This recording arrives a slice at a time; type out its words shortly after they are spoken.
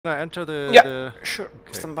Can I enter the... Yeah, sure.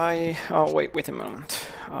 Okay. Stand by. Oh, wait a moment.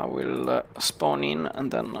 I will spawn in and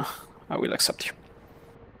then I will accept you.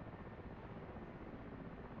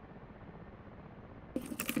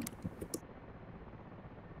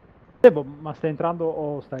 Debo, ma stai entrando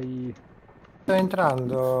o stai... Sto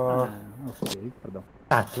entrando... ok, perdono.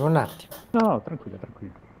 Un attimo. No, tranquillo,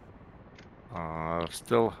 tranquillo.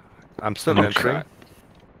 I'm still entering.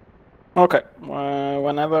 Okay,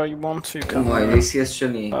 whenever you want, you can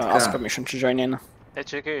ask permission to join in. Hey,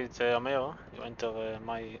 Chicky, it's Amir. You enter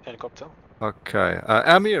my helicopter. Okay,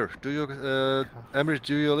 Amir, do you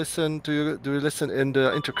listen? Do you listen in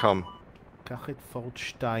the intercom? קח את פורט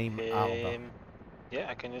 2-4. Yeah,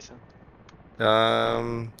 I can listen.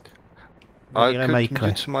 I could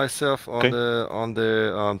mute myself on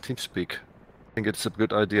the TeamSpeak. I think it's a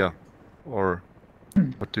good idea. Or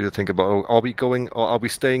what do you think about? Are we going? Or are we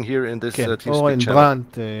staying here in this TeamSpeak אורן, channel?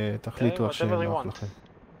 ברנט, תחליטו איך שנוח לכם.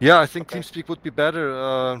 Yeah, I think TeamSpeak would be better.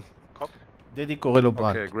 דדי קורא לו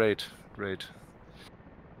ברנט. Okay, great.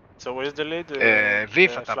 So where's the lead?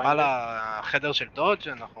 ויף, אתה בא לחדר של דודג',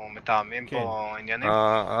 אנחנו מתאמים פה עניינים.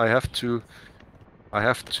 I have to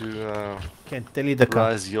כן, תן לי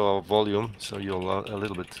דקה. raise your volume so you'll a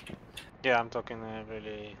little bit. Yeah, I'm talking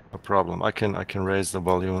really... No problem. I can raise the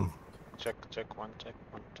volume. Check 1,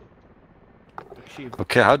 2.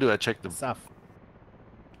 Okay, how do I check the... סף.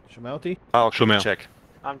 שומע אותי? Okay, check.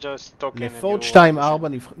 I'm just talking... לפורט 2-4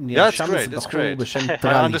 נרשם איזה בחור great. בשם I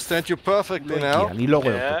טרלי. understand you perfectly now. אני לא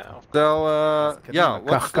רואה אותו. So, yeah,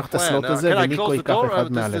 what's the קח את הסלוט הזה plan? Can I וניקו close the ייקח door or אחד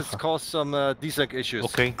does מעליך. this cause some desync issues?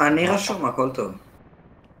 אוקיי. אני רשום, הכל טוב.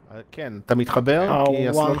 כן, אתה מתחבר? כי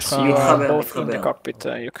הסלוט שלך... Once you are both in the cockpit,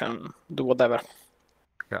 you can do whatever.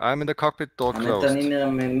 Okay, I'm in the cockpit, door closed.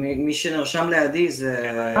 מי שנרשם לידי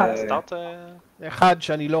זה... אחד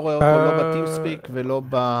שאני לא רואה אותו לא בטימספיק ולא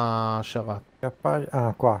בשרת.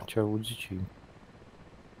 Qua c'è UGC.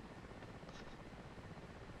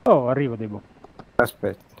 Oh, arrivo, Debo.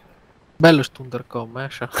 Aspetta. Bello sto undercom,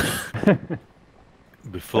 esce.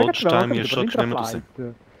 Before time יש עוד 2 מטוסים.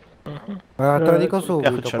 Te lo dico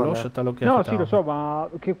subito. No, sì, lo so, ma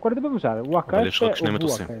quale dobbiamo usare? UHF o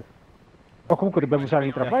VHF? O comunque dobbiamo usare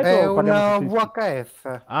l'intraflight È o una parliamo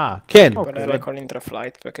VHF. Ah, Ken. Parlerei con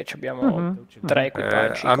l'intraflight perché abbiamo 3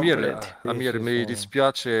 equipaggi completi. Amir, mi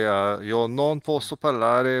dispiace, io non posso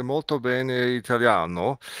parlare molto bene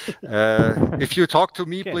italiano. If you talk to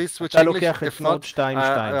me, please switch English. If not,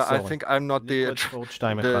 I think I'm not the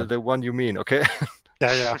one you mean, okay?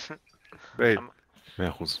 Yeah. Great.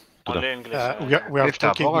 100%. We are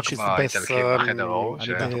talking which is the best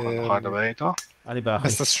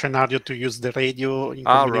scenario to use the radio in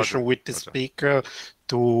combination with the speaker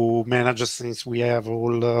to manage, since we have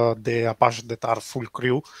all the Apache that are full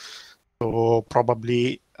crew. So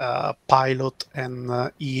probably pilot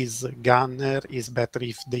and his gunner is better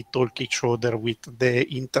if they talk each other with the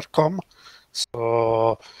intercom.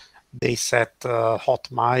 So they set hot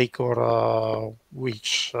mic or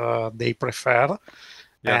which they prefer.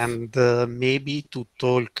 Yes. And maybe to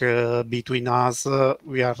talk between us,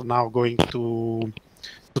 we are now going to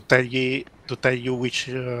tell you which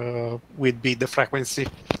will be the frequency.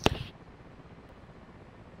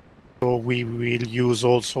 So we will use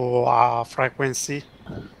also a frequency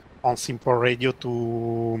on simple radio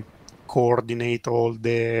to coordinate all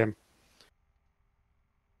the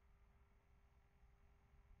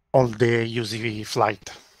UCV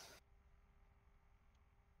flight.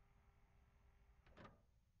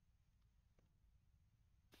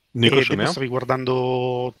 ניקו שומע? riguardando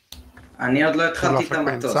אני עוד לא התחלתי את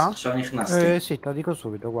המטוס, עכשיו נכנסתי. Sì, te lo dico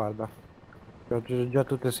subito, guarda. Ho già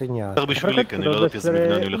tutte segnate. Perfetto, dovrebbe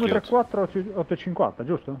essere 134-850,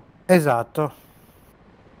 giusto? Esatto.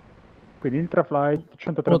 Quindi intraflight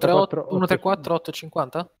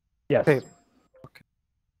 134-850? Yes. Sì. Okay.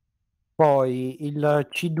 Poi il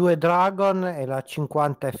C2 Dragon è la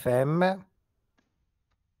 50 FM.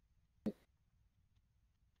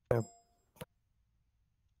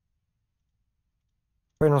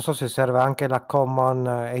 Poi non so se serve anche la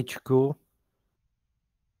Common HQ.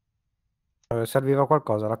 Serviva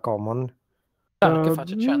qualcosa la Common? Che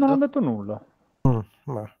faccio? Non ho detto nulla.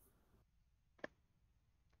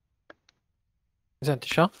 Senti,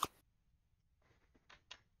 Sha?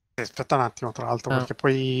 Aspetta un attimo, tra l'altro, perché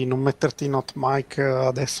puoi non metterti in hot mic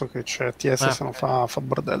adesso che c'è TS, se no fa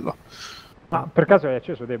bordello. Ah, per caso hai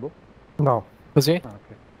acceso Debo? No. Così?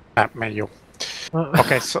 Okay. Meglio.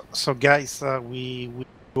 Okay, so guys, we're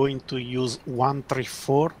going to use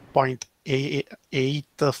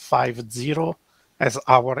 134.850 as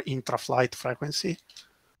our intra-flight frequency.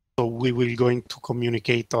 So we will going to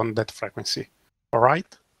communicate on that frequency. All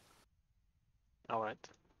right? All right.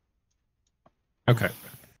 אוקיי.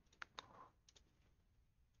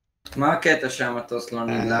 מה הקטע שהמטוס לא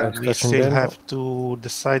נדלק? We still have to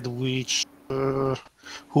decide which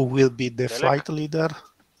who will be the flight leader.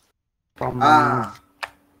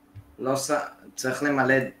 לא, צריך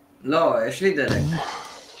למלא... לא, יש לי דלק.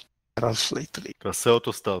 תעשה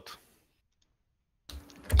אוטו סטארט.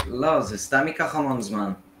 לא, זה סתם ייקח המון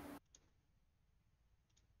זמן.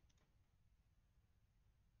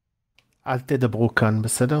 אל תדברו כאן,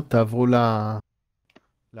 בסדר? תעברו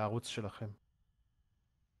לערוץ שלכם.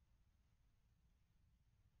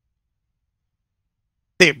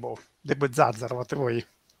 Devo zazzaro, voi.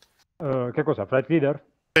 Che cosa? Flight leader?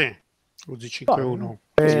 Sì, UG51.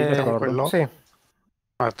 Quello? Sì.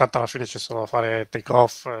 Tanto alla fine c'è solo da fare take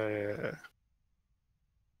off.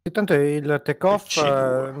 Intanto il take off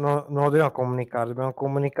non lo dobbiamo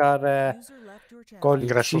comunicare con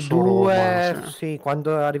il C2, sì,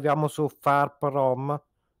 quando arriviamo su Farp Rom,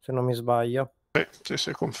 se non mi sbaglio.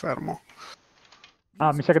 Sì, confermo.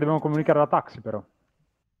 Ah, mi sa che dobbiamo comunicare la taxi però.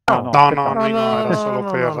 No, era solo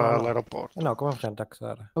per l'aeroporto. No, come facciamo a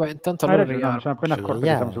taxare? Vabbè, intanto allora mi sono appena accorto che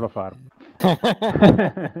siamo sulla Farp.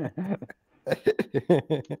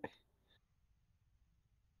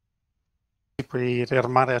 Puoi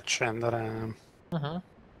riarmare e accendere.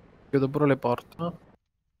 Chiudo pure le porte.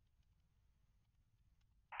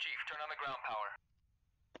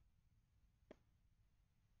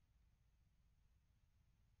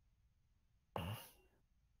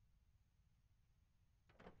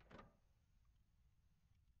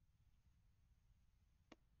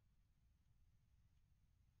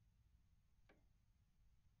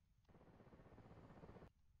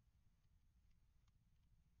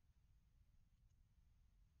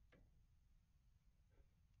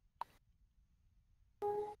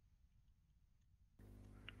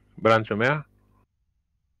 ברן שומע?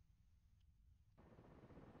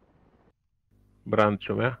 ברן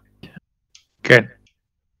שומע? כן.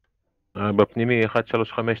 בפנימי 135-250?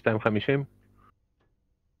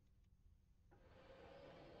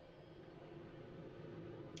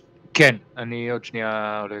 כן, אני עוד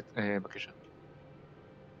שנייה עולה, בבקשה.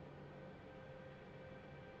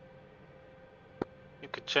 You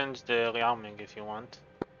could change the rearming if you want.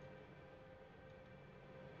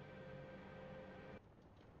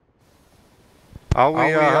 Are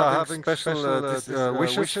we having special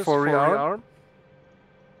wishes for rearm?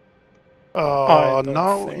 No,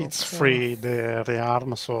 it's free, the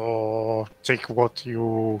rearm, so take what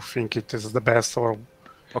you think it is the best or...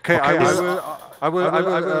 Okay, I will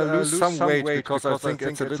lose some weight because I think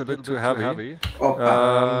it's a little bit too heavy.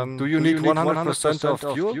 Do you need 100% of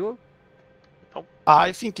fuel?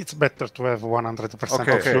 I think it's better to have 100%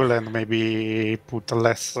 of fuel and maybe put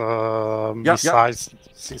less missiles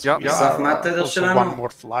since we have one more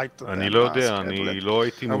flight. אני לא יודע, אני לא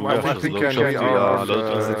הייתי מעורב, אז לא הקשבתי, לא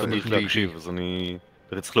יודעת על זה תדריך להקשיב, אז אני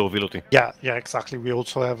צריך להוביל אותי. Yeah, exactly. We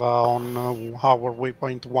also have on our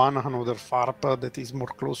waypoint 1 another FARP that is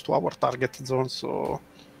more close to our target zone, so...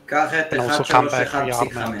 קח את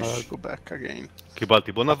 131.5. Go back again.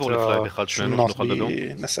 קיבלתי, בוא נעבור לפלייט אחד, שנינו נוכל לדום.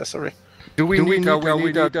 necessary. Do we need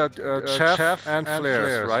chaff and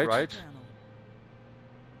flares, right?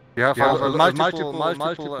 You have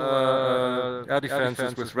multiple air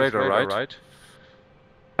defenses with radar, right?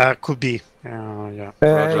 Could be, yeah.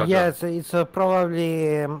 Yes, it's probably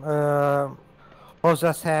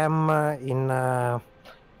OSASM in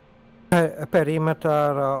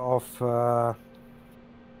perimeter of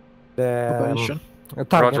the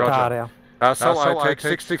target area. So I take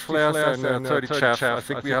 60 flares and 30 chaff. I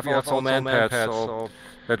think we have also man-pads, so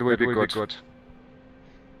that will be good.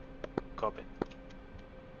 Copy.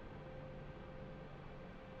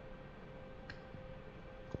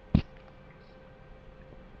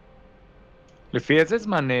 לפי איזה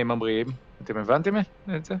זמן ממריאים? אתם הבנתם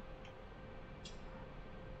את זה?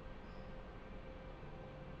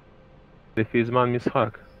 לפי זמן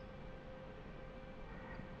משחק.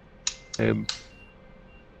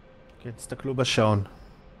 כן, תסתכלו בשעון.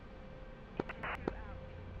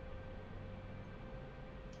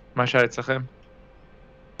 מה שהיה אצלכם?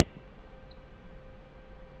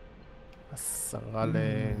 10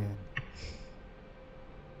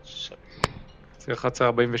 זה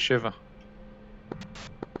 11:47.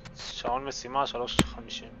 שעון משימה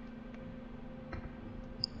 3:50.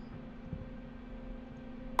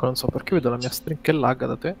 Non so perché vedo la mia string che lagga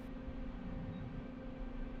da te.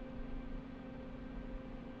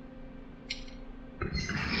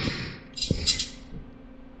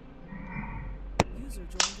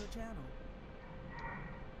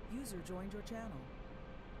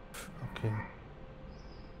 Okay.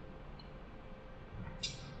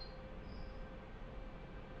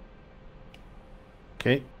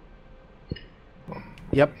 Ok.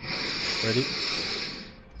 Yep. Ready.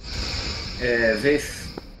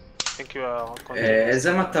 ויף.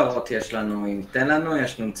 איזה מטרות יש לנו? אם תן לנו,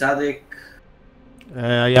 יש נ"צ.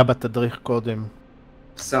 היה בתדריך קודם.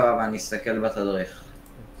 סבבה, אני אסתכל בתדריך.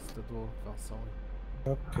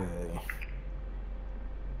 אוקיי.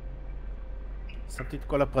 שמתי את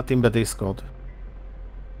כל הפרטים בדיסקורד.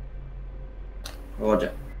 רוג'ר.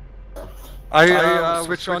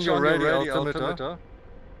 Which one you ready, altimeter?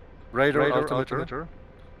 Radar altimeter?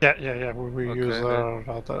 Yeah, we use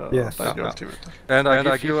yes. altimeter. And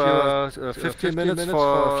I give you 15 minutes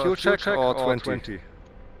for fuel check or 20?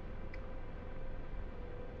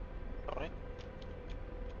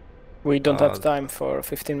 We don't have time for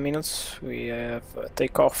 15 minutes. We have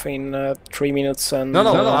take off in 3 minutes and... No,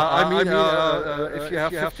 I mean if you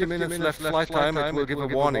have 15 minutes left flight time, it will give a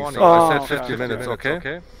warning. So I said 50 minutes,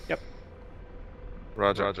 okay? Yep.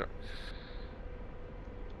 Roger.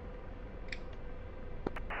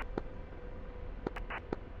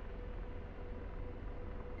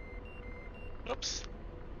 Ops.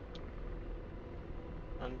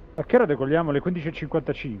 A che ora decolliamo? Le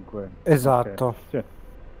 15:55. Esatto. Okay.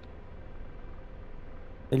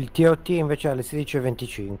 Sì. Il TOT invece è alle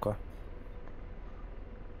 16:25.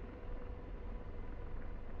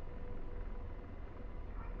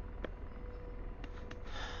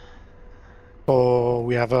 So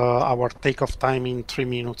we have our takeoff time in 3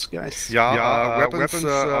 minutes, guys. Yeah, weapons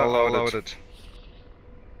are loaded.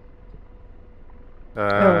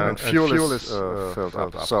 And fuel is filled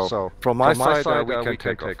up. So from my side we can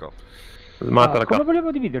take off. Come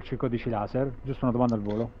volevo dividerci i codici laser? Giusto una domanda al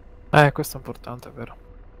volo. Questo è importante, vero?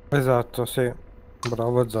 Esatto, sì.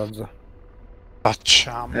 Bravo Zazza.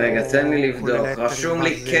 Facciamo ragazzi, mi livdo. Rashum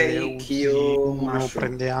li KQ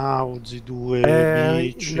prende A, Uzi 2,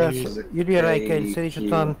 10. Io direi che il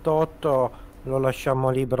 1688 lo lasciamo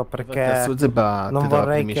libero perché non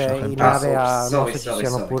vorrei che in area non ci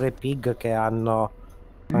siano pure pig che hanno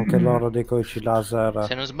anche loro dei codici laser.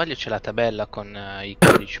 Se non sbaglio c'è la tabella con i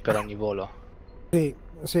codici per ogni volo. Sì.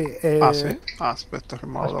 Sì? Aspetta che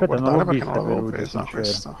me lo devo guardare perché non l'avevo presa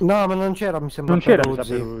questa. No, ma non c'era, mi sembra. Non c'era per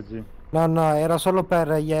Uzi. No, era solo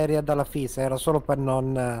per ieri e dalla FISA, era solo per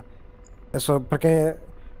non... perché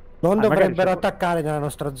non dovrebbero attaccare nella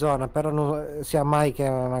nostra zona, però non sia mai che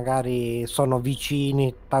magari sono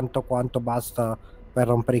vicini tanto quanto basta per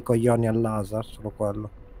rompere i coglioni al laser, solo quello.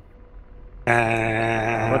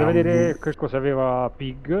 Vado a vedere che cosa aveva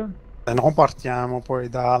Pig. Se no partiamo poi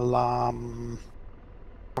dalla...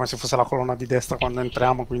 come se fosse la colonna di destra quando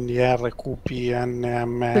entriamo, quindi R, Q, P, N,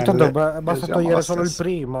 M, L. Tanto basta togliere solo il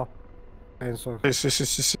primo, penso.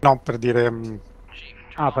 Sì, no, per dire...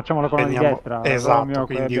 facciamo la colonna di destra. Esatto, Romeo,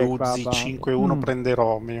 quindi Quebec, Uzi 5.1 prende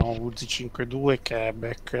Romeo, Uzi 5.2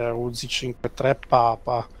 Quebec, Uzi 5.3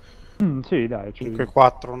 Papa, sì, dai,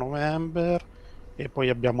 5.4 November, e poi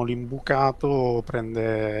abbiamo l'imbucato,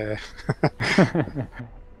 prende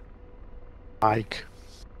Mike.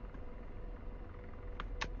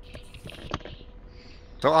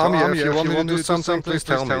 So Army, if you want me to do something, please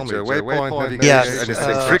tell me. Waypoint, navigation,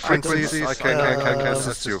 frequencies, I can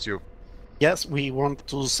assist you. Yes, we want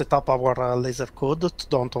to set up our laser code to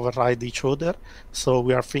don't override each other. So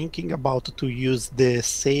we are thinking about to use the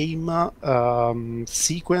same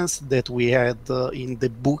sequence that we had in the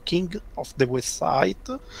booking of the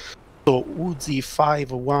website. So Uzi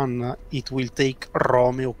 5.1, it will take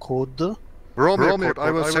Romeo code. Romeo code.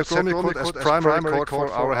 I will set Romeo code as primary code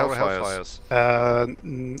for our Hellfires.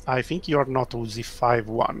 I think you are not Uzi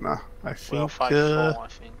 5.1. I think 5.4, I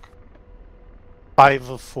think.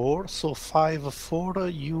 5.4, so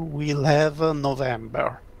 5.4 you will have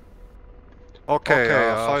November. Okay,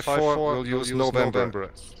 5.4 will use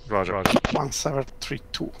November. Roger.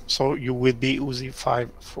 1732, so you will be Uzi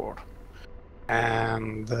 5.4.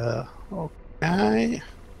 And, ok.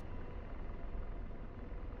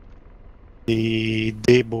 Di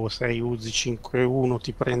Debo sei Uzi 5.1,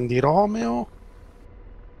 ti prendi Romeo.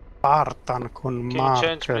 Spartan con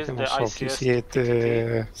Mark, che non so chi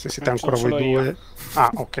siete, se siete ancora voi due.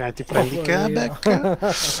 Ok, ti prendi Quebec.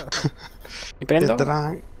 Mi prendo?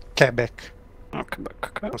 Quebec.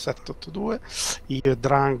 782. Io e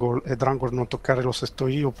Drangol non toccare lo sesto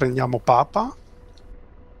io, prendiamo Papa.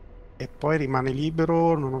 E poi rimane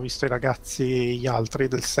libero, non ho visto i ragazzi, gli altri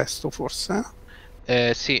del sesto forse.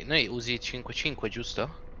 Sì, noi usi 5-5,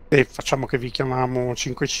 giusto? E facciamo che vi chiamiamo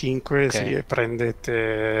 5-5, sì, e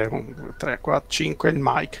prendete 1, 2, 3, 4, 5 il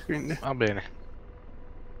mic, quindi. Va bene.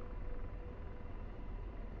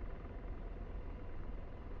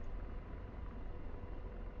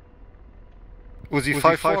 Uzi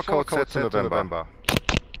 5-4 code set to November.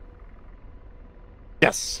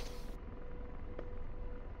 Yes.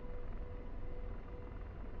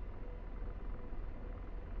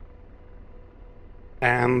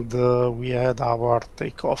 And we had our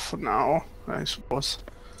takeoff now, I suppose.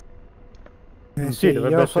 Sì,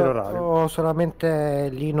 dovrebbe essere orario. Ho solamente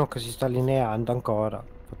Lino che si sta allineando ancora.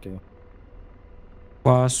 Infatti...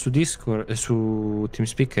 Qua su Discord, su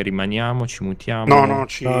TeamSpeak rimaniamo, ci mutiamo. No,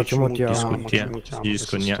 ci mutiamo. Mutiamo.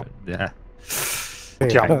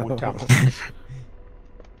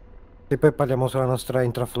 E poi parliamo sulla nostra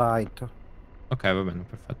intraflight. Ok, va bene,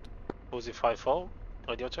 perfetto. Uzi 5-4,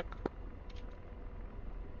 radio check.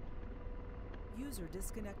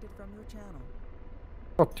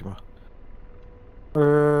 Ottimo.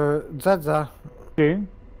 Zazza? Sì?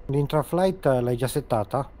 L'intraflight l'hai già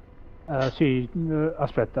settata? Sì,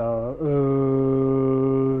 aspetta,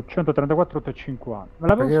 134.850. Me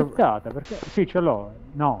l'avevo settata perché... Sì, ce l'ho.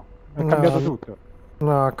 No, è cambiato tutto.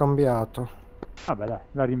 No, ha cambiato. Vabbè dai,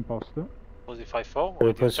 la rimposto. Uzi 5-4,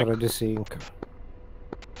 Deve essere di sync.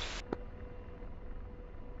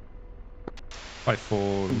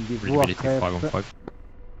 5-4, readability 5-on-5.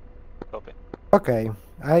 Copy. Ok,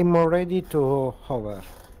 I'm ready to hover.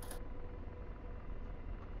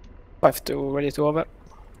 5-2, ready to hover.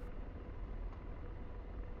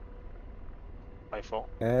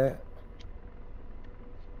 5-4.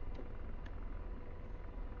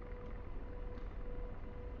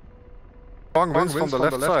 Strong winds from the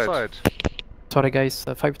left side. Sorry guys,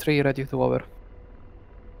 5-3 ready to hover.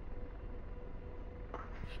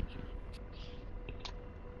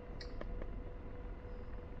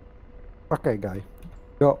 Ok, guy.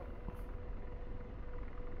 Go.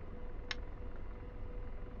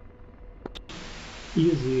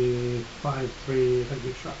 Easy 5-3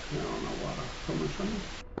 heavy truck now on our commission.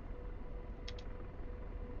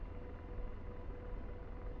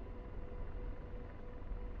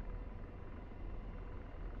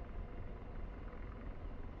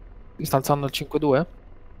 Mi sta alzando il 5-2?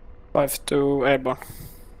 5-2 airborne.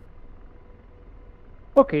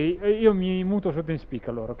 Ok, io mi muto su TeamSpeak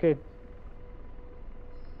allora, ok?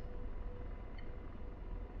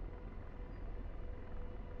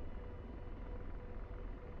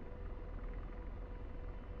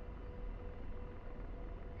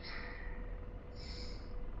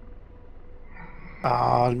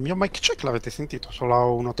 Il mio mic check l'avete sentito? Solo a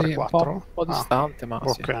 134? Sì, un po' distante, ma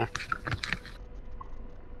ok. Sì.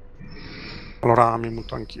 Allora mi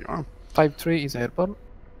muto anch'io. 5-3 is airborne.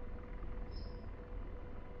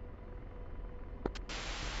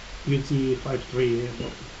 UT 5-3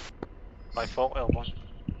 airborne. 5-4 airborne.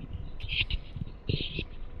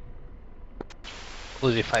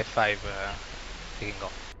 Uzi 5-5 taking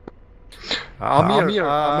off. Amir,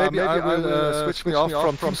 maybe I will switch me off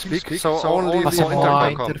from TeamSpeak, so only the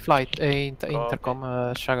interflight, intercom,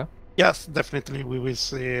 Shaga. Yes, definitely we will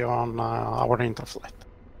see on our interflight.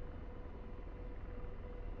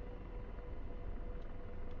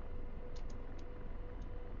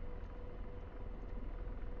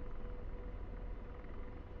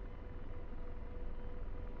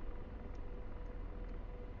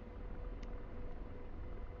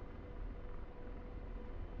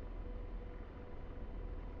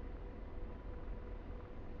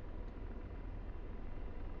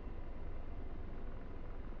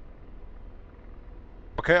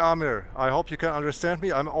 Okay, Amir, I hope you can understand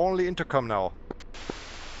me. I'm only intercom now.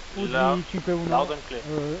 Uzi 5-1, loud and clear.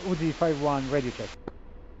 Uzi 5-1, radio check.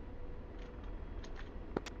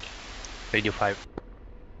 Radio 5.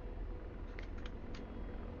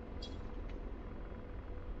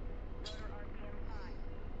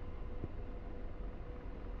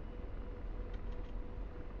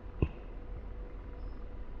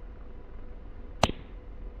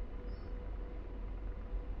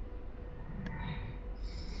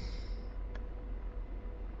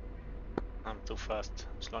 I'm too fast,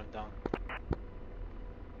 slowing down.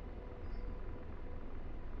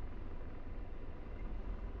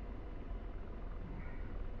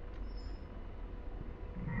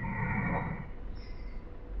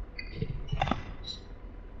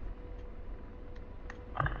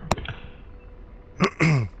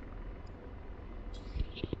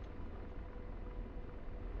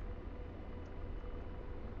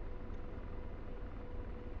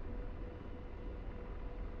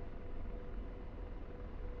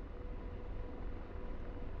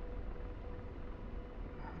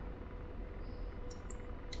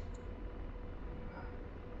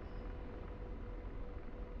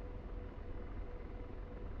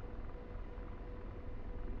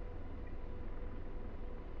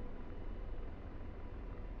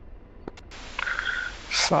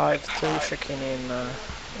 Five two checking in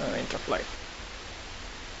interflight.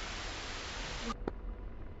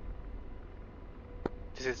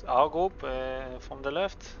 This is our group from the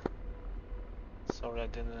left. Sorry, I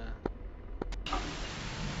didn't.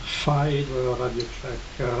 5 radio check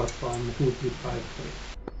from Hoodie 53.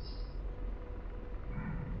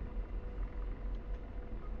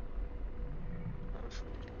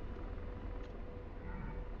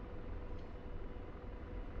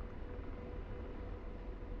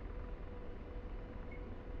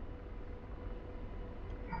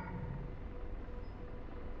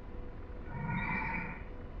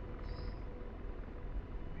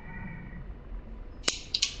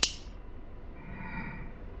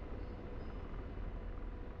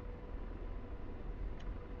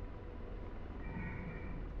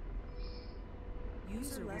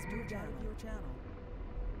 User left your channel.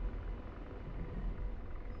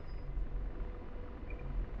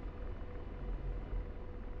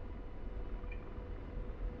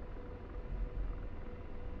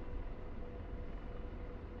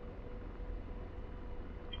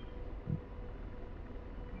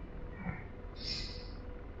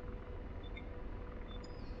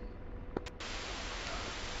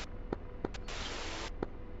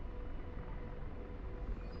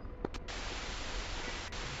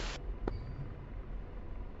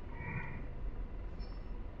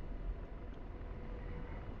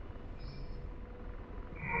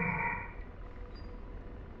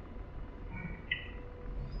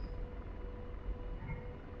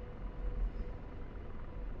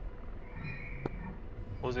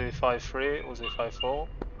 Uzi 5-3, Uzi 5-4.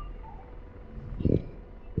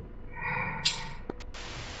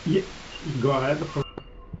 Yeah, go ahead.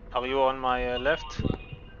 Are you on my left?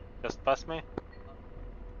 Just past me?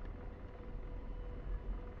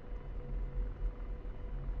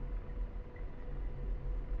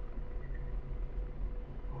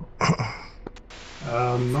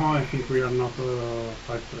 No, I think we are not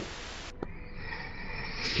 5-3.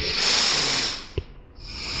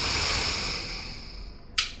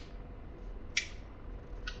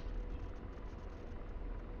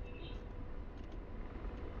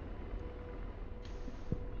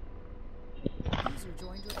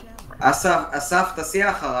 אסף,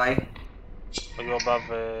 תסיע אחריי. Are you above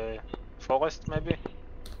forest maybe?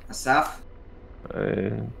 אסף?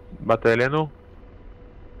 באת אלינו?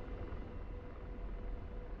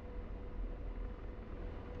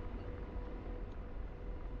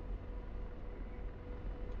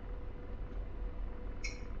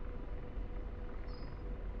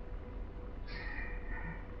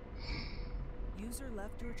 User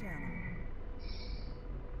left your channel.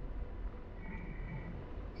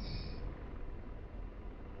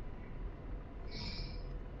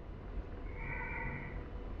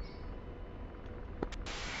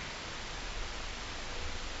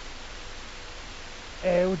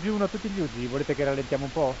 UG1 a tutti gli UG, volete che rallentiamo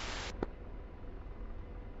un po'?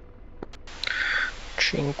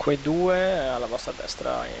 5-2 alla vostra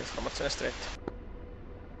destra in formazione stretta.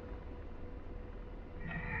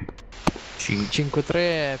 5-3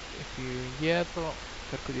 è più indietro,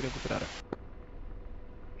 cerco di recuperare.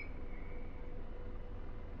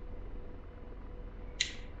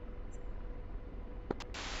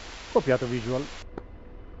 Copiato visual.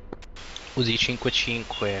 Usi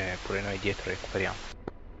 5-5 pure noi dietro recuperiamo.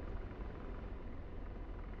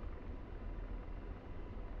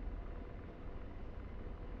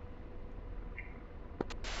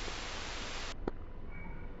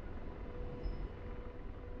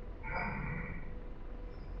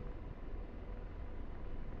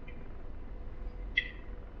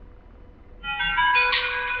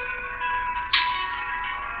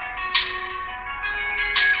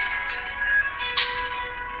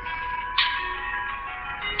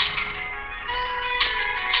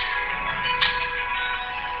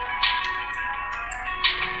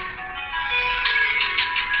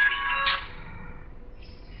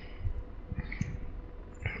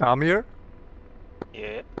 Amir?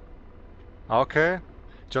 Yeah. Okay.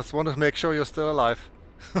 Just wanted to make sure you're still alive.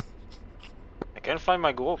 I can't find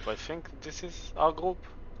my group. I think this is our group.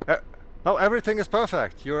 No, everything is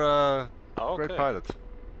perfect. You're a great pilot.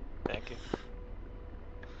 Thank you.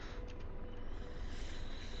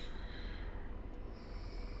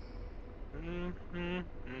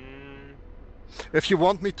 If you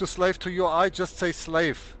want me to slave to your eye, just say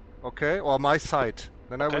slave, okay? Or my side.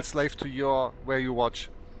 Then I will slave to your where you watch.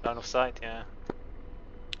 Line of sight, yeah.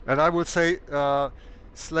 And I will say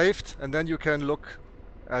slaved, and then you can look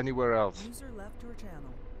anywhere else. User left your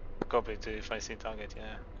channel. Copy to if I see target,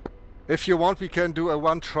 yeah. If you want, we can do a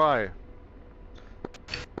one try.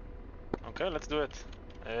 Okay, let's do it.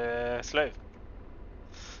 Slave.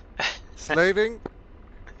 Slaving.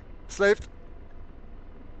 Slaved.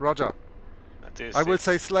 Roger. I will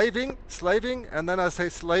say slaving, and then I say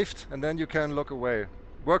slaved, and then you can look away.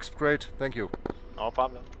 Works great, thank you. No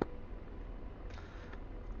problem.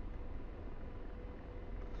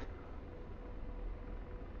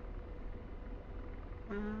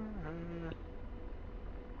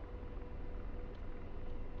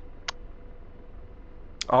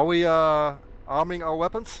 Are we arming our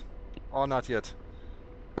weapons? Or not yet?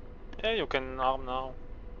 Yeah, you can arm now.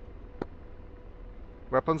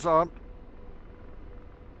 Weapons armed?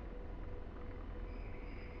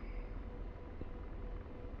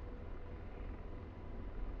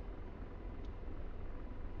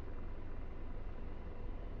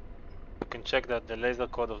 You can check that the laser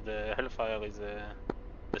code of the Hellfire is the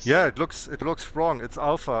Yeah, same. it looks wrong. It's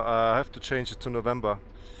alpha. I have to change it to November.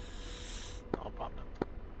 No problem.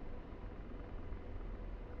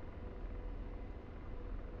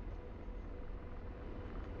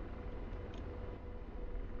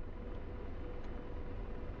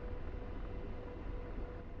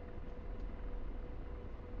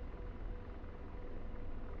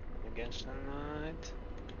 Against the night.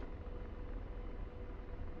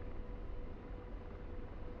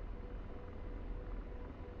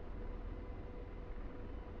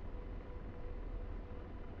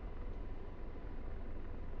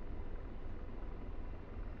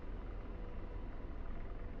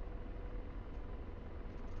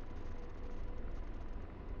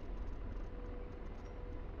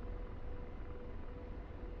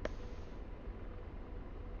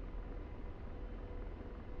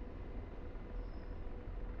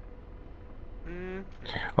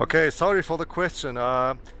 Okay, sorry for the question.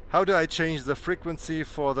 How do I change the frequency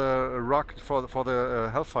for the rock for the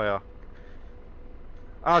Hellfire?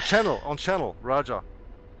 Channel on channel, Raja.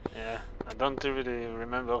 Yeah, I don't really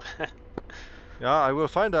remember. Yeah, I will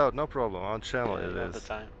find out. No problem. On channel Yeah, it all is. the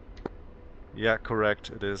time. Yeah, correct.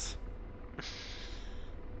 It is.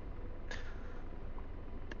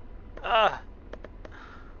 Ah.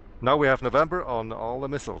 Now we have November on all the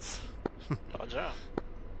missiles. Roger.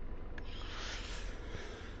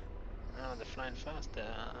 Oh, they're flying fast,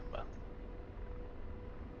 but...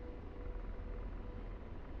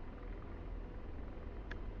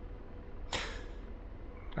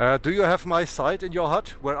 Do you have my sight in your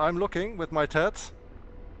hut where I'm looking with my tats?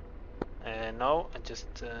 No, I just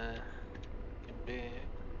can be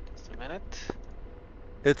just a minute.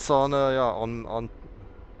 It's on yeah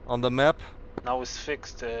on the map. Now it's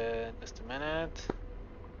fixed. Just a minute.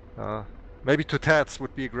 Maybe to tats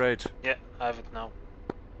would be great. Yeah, I have it now.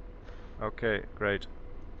 Okay, great.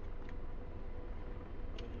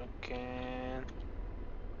 Looking.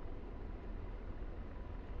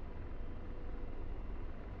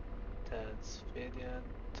 That's video.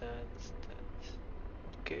 That's.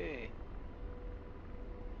 Okay.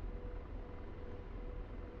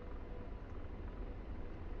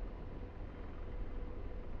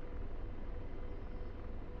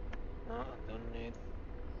 No, I don't need.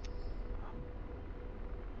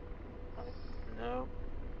 No.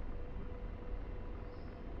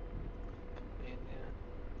 Video.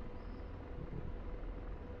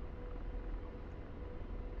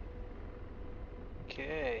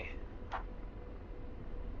 Okay.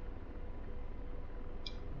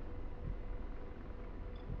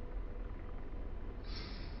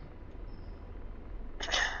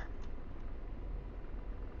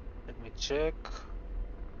 Let me check.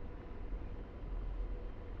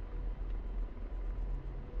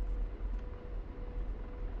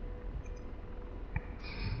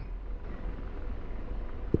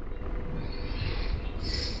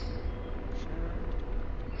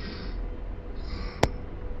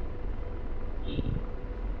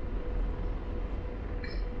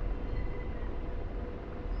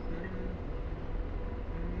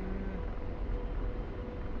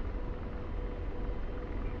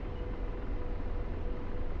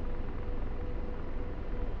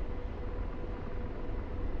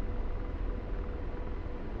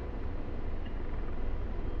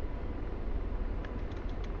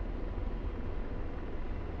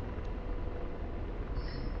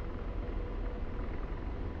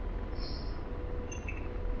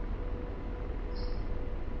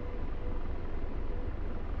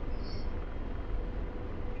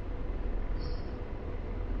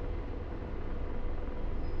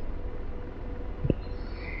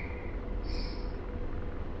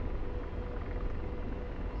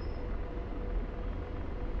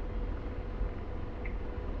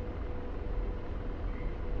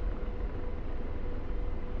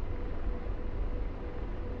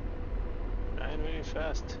 Really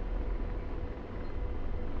fast.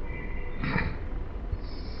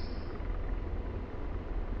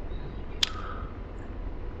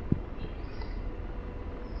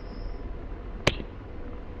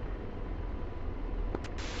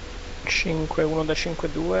 5-1 da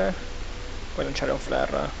 5-2, puoi lanciare un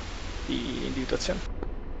flare di individuazione.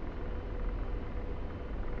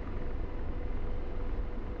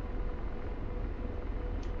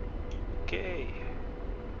 Ok.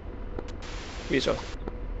 Visual.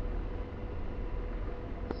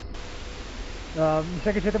 Mi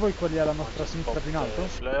sa che siete voi quelli alla nostra sinistra più in alto?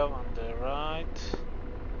 Flare on the right.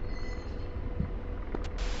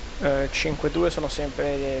 5-2 sono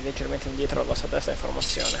sempre leggermente indietro alla vostra destra in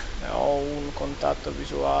formazione. Ho un contatto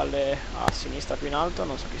visuale a sinistra più in alto,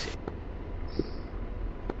 non so chi sia.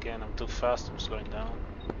 Again, I'm too fast, I'm slowing down.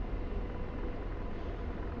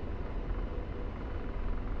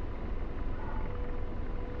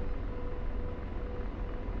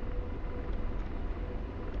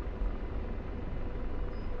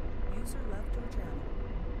 User left your channel.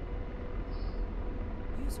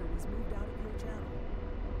 User was moved out of your channel.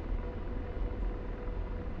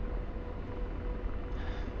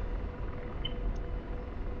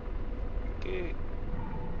 Okay.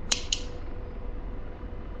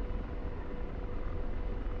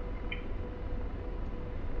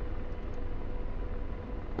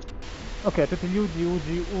 Ok, tutti gli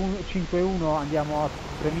usi 5-1 andiamo a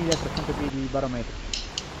 3300 piedi barometrici.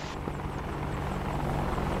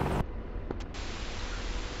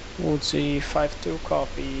 Uzi 5-2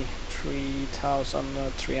 copy,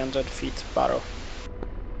 3300 feet barrow.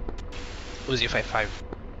 Uzi 5-5.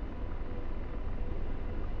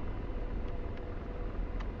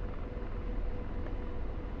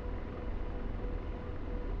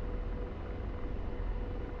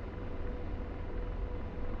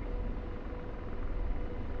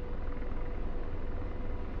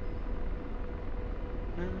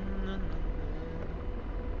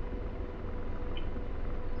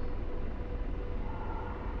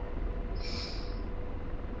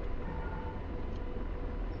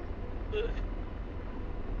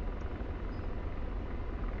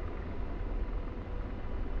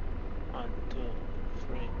 One, two,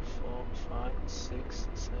 three, 4, 5, 6,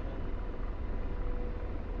 7.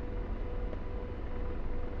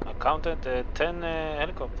 I counted 10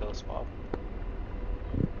 helicopters. Wow.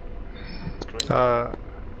 That's great.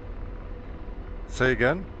 Say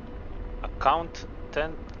again? I count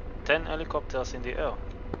 10 helicopters in the air.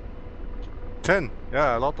 10.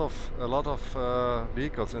 Yeah, a lot of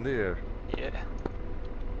vehicles in the air. Yeah.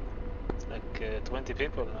 It's like 20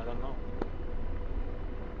 people, I don't know.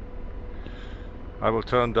 I will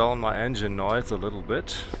turn down my engine noise a little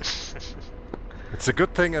bit. It's a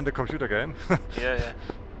good thing in the computer game. Yeah, yeah.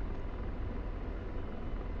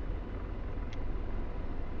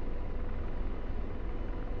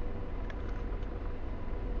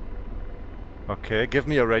 Okay, give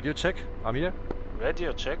me a radio check, Amir.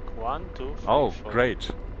 Radio check, 1, 2, 3, Oh, 4.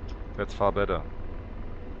 great. That's far better.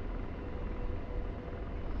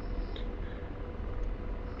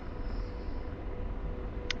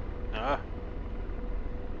 Ah.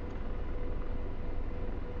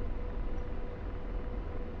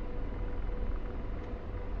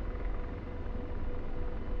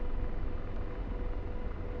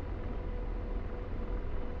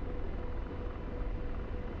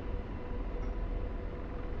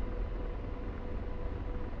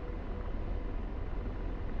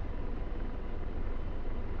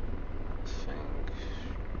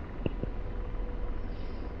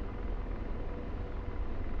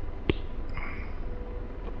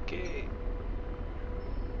 Okay.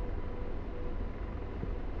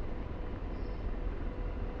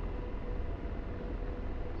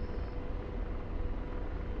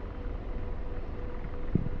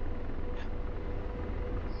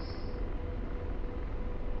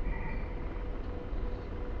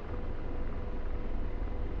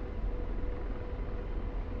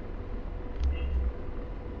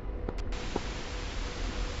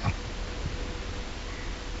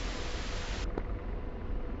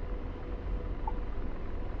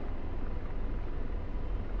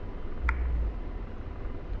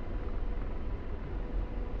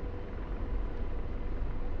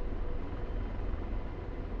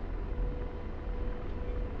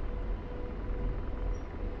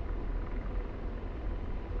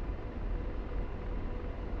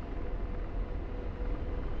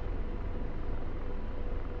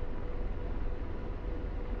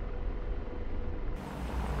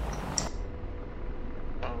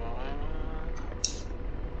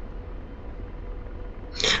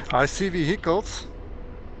 I see vehicles.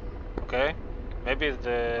 Okay. Maybe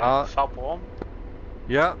the Farbrom?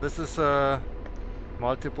 Yeah, this is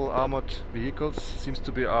multiple armored vehicles. Seems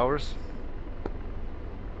to be ours.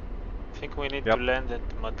 I think we need to land at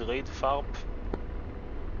Madrid Farb.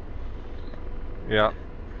 Yeah.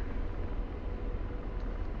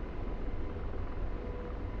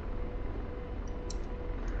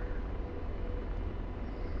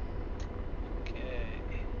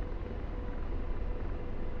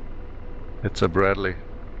 It's a Bradley.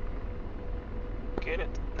 Get it?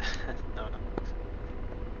 No.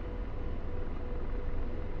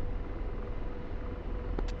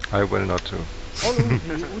 I will not too. All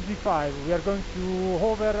Uzi 5, we are going to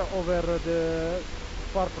hover over the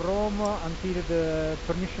Farp Rome until the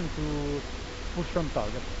permission to push on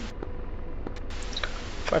target.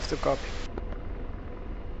 5 to copy.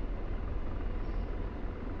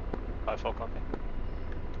 5-4 copy.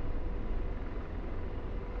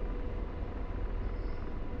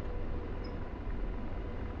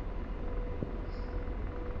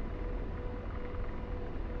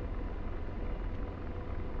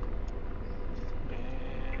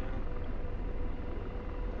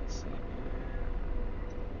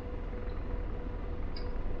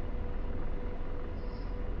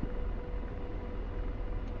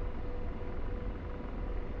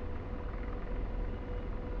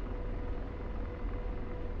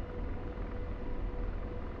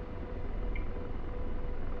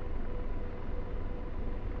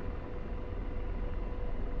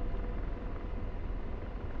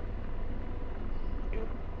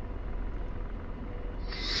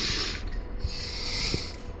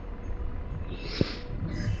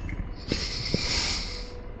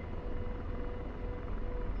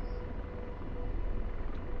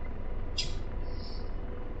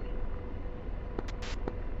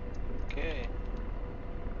 Okay.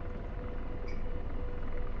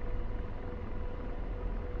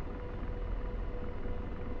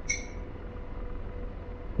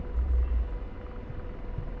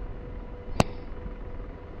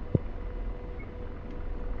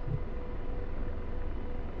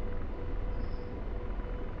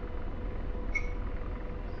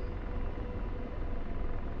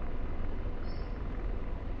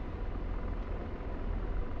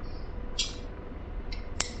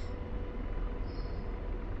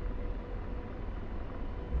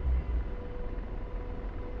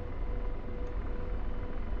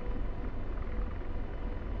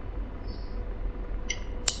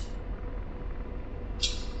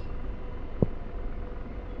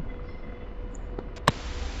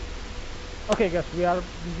 Okay guys,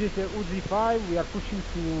 this is Uzi 5, we are pushing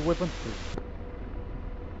to weapon 2.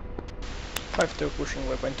 5-2 pushing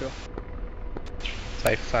weapon 2.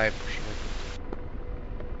 5-5 pushing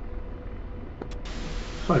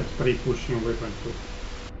weapon 5-3 pushing weapon 2.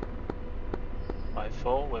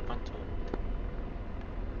 5-4 weapon 2.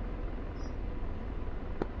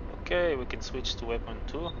 Okay, we can switch to weapon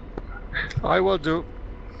 2. I will do.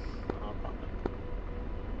 No problem.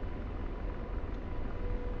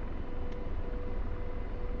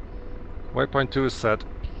 Waypoint 2 is set.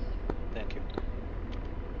 Thank you.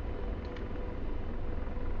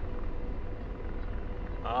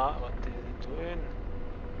 What is it doing?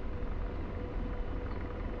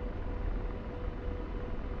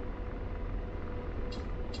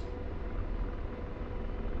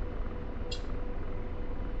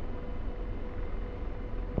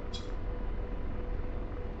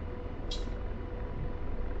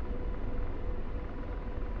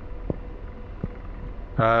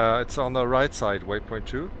 It's on the right side, waypoint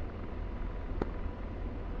 2.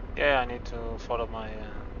 Yeah, I need to follow my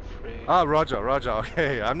free. Ah, Roger,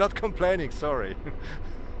 okay. I'm not complaining, sorry.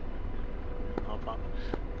 No problem.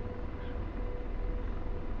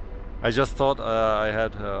 I just thought I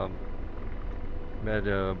had made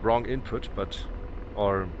a wrong input,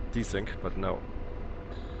 or desync, but no.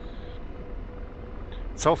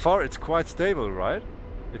 So far it's quite stable, right?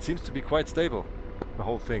 It seems to be quite stable, the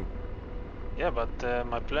whole thing. Yeah, but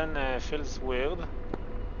my plan feels weird.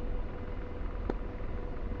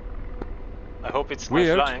 I hope it's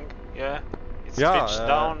weird. my flying. Yeah, it's pitched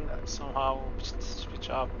down somehow, switch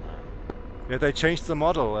up. Yeah, they changed the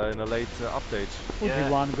model in a late update.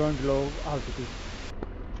 Uzi 1 going low altitude.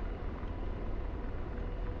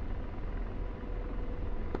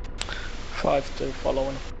 Five to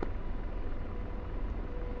following.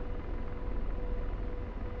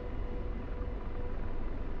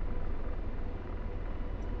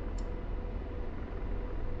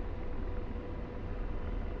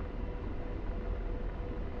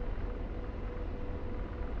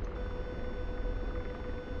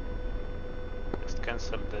 Just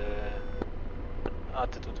cancel the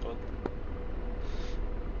altitude road.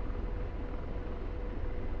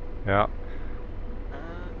 Yeah.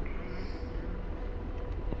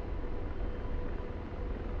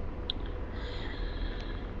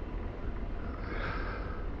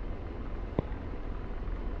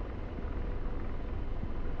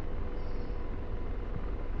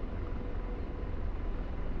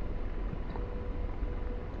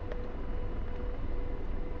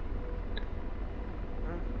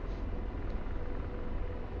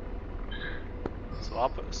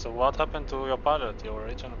 So what happened to your pilot, your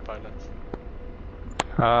original pilot?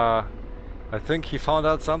 I think he found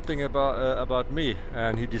out something about me,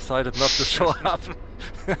 and he decided not to show up.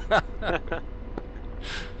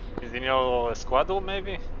 Is in your squadron,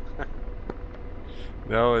 maybe?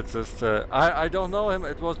 No, it's just I don't know him.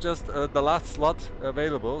 It was just the last slot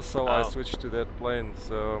available, so I switched to that plane.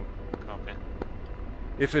 So okay.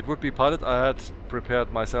 If it would be pilot, I had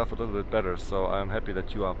prepared myself a little bit better. So I'm happy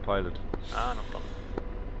that you are pilot. Ah, no problem.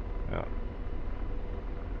 Yeah.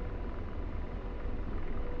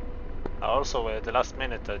 Also, at the last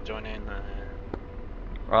minute, I joined in.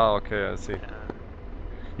 Ah, okay, I see.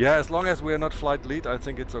 Yeah, as long as we are not flight lead, I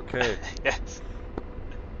think it's okay. Yes.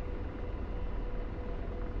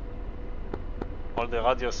 All the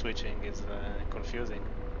radio switching is confusing.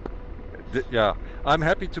 Yeah, I'm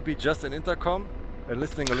happy to be just an intercom and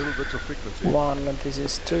listening a little bit to frequency. 1, this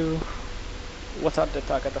is 2. What are the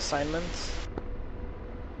target assignments?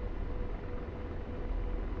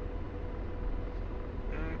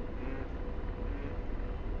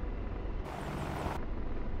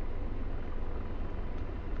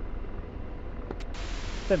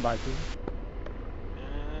 Stand by, please.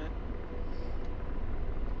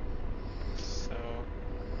 So,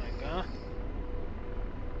 mega.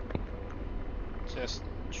 Just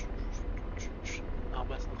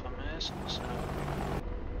 425, so...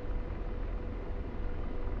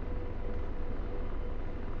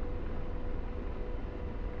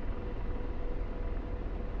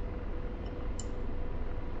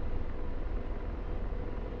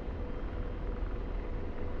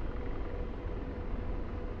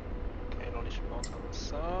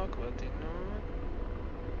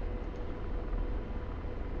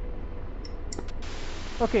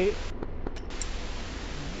 Okay.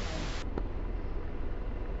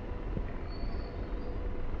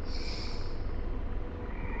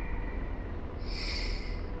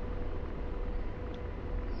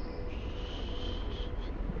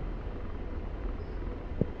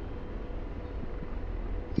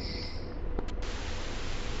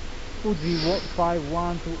 Uzi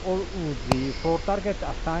 5-1 to all Uzi. For target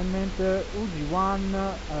assignment, Uzi 1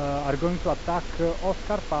 are going to attack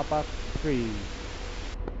Oscar Papa 3.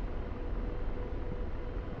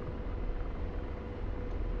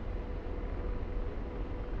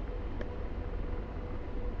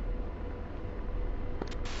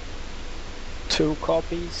 Two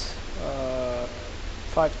copies.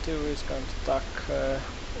 5-2 is going to attack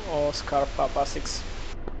Oscar Papa 6.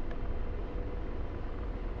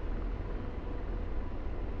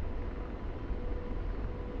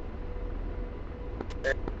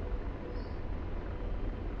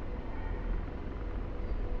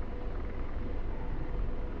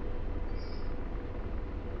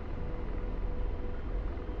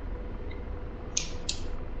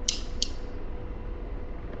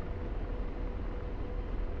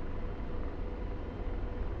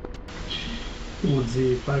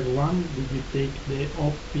 Uzi 5-1, did you take the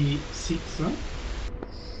OP6?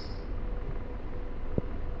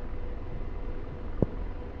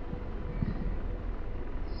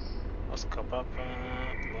 Oscar Papa,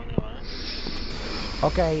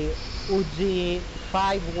 Okay, Uzi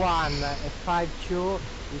 5-1 and 5-2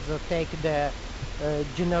 is take the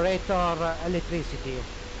generator electricity.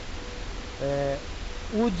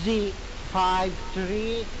 Uzi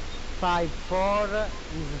 5-3, 5-4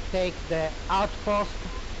 is take the outpost,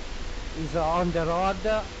 is on the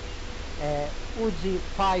road. Uzi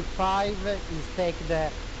 5-5 is take the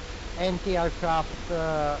anti-aircraft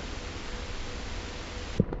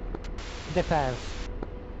defense.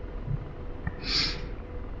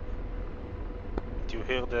 Do you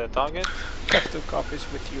hear the target? Have 2 copies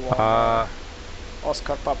with you on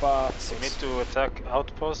Oscar Papa 6. We need to attack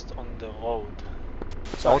outpost on the road.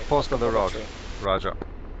 Sorry, outpost on the road. Roger.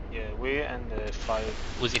 Yeah, we and 5.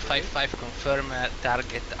 Uzi 5-5 confirm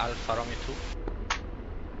target Alfa Romeo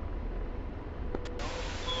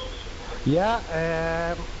 2.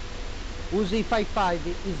 Yeah, Uzi 5-5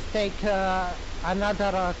 is take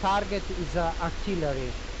another target is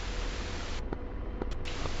artillery.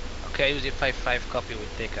 Okay, Uzi 5-5 copy, will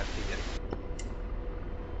take artillery.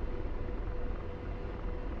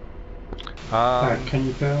 Can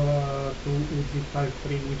you tell to Uzi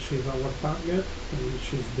 5-3 which is our target,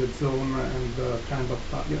 which is the zone and the kind of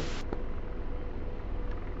target?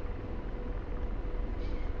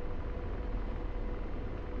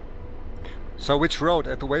 So which road?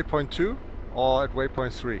 At the waypoint 2 or at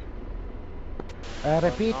waypoint 3?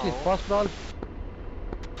 Repeat if possible.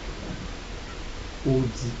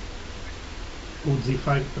 Uzi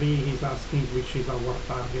 5-3 is asking which is our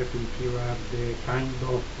target, if you have the kind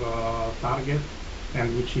of target.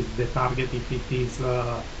 and which is the target if it is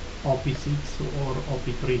OP6 or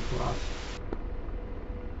OP3 for us.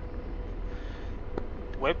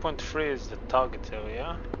 Waypoint 3 is the target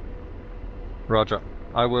area. Roger.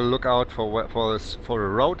 I will look out for a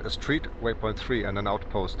road, a street, waypoint 3, and an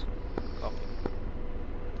outpost. Copy.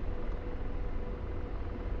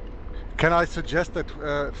 Can I suggest that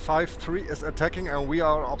 5-3 is attacking and we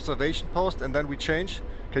are observation post, and then we change?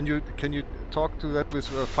 Can you talk to that with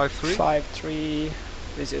 5-3? 5-3.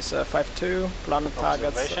 This is 5-2. Planet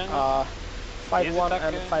targets 5-1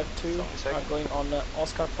 and 5-2 are going on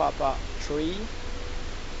Oscar Papa 3.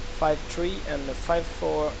 5-3 and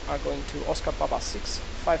 5-4 are going to Oscar Papa 6.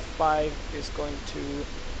 5-5 is going to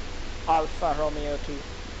Alpha Romeo 2.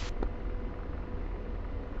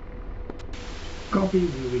 Copy, we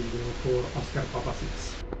will go for Oscar Papa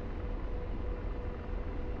 6.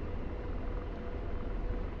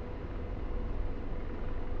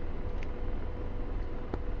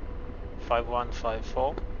 Five 1,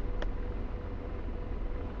 5-4.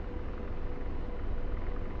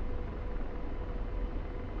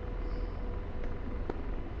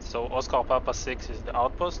 So Oscar Papa 6 is the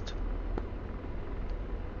outpost.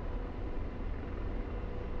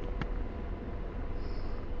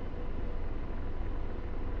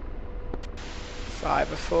 Five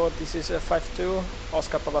 4. This is 5-2.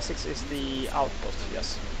 Oscar Papa 6 is the outpost.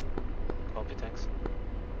 Yes. Copy. Thanks.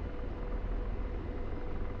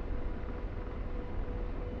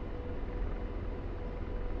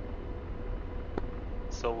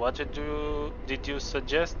 So what did you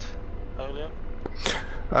suggest earlier?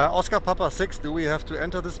 Oscar Papa 6, do we have to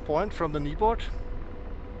enter this point from the kneeboard?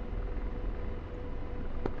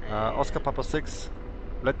 Oscar Papa 6,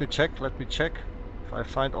 let me check if I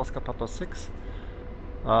find Oscar Papa 6.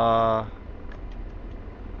 The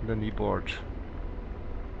kneeboard.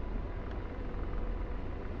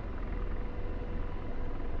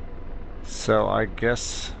 So I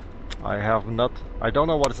guess I have not, I don't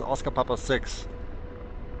know what is Oscar Papa 6.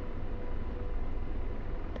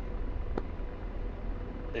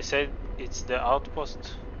 They said it's the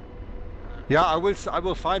outpost. Yeah, I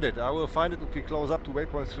will find it. I will find it if we close up to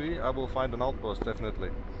waypoint 3. I will find an outpost definitely.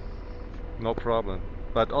 No problem.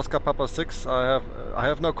 But Oscar Papa 6, I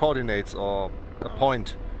have no coordinates or a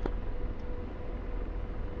point.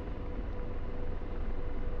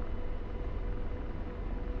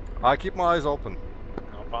 I keep my eyes open.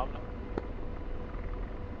 No problem.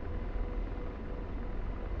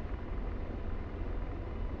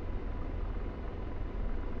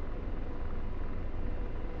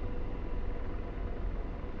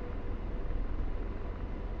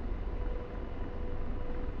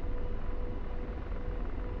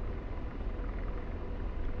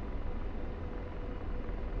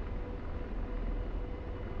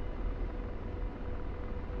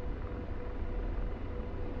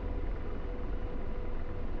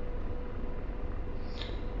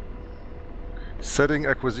 Setting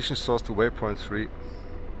acquisition source to waypoint 3.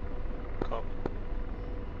 Copy.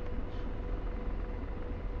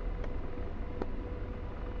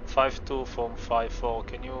 Five 2 from 5-4.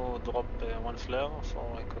 Can you drop one flare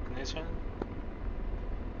for recognition?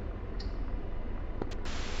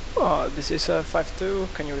 This is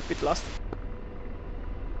 5-2. Can you repeat last?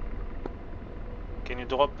 Can you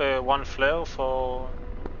drop one flare for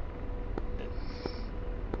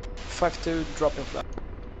 5-2 dropping flare.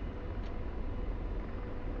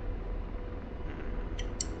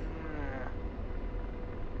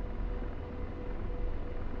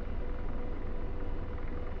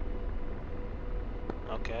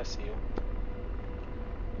 Okay, I see you.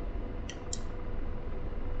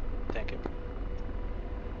 Thank you.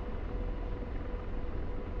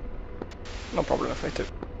 No problem, 5-2.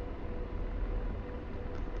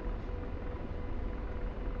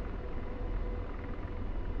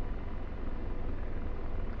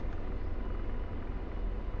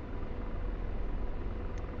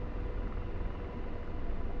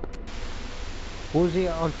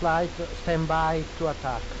 Uzi on flight, stand by to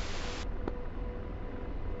attack.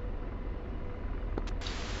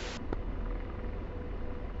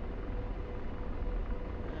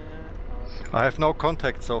 I have no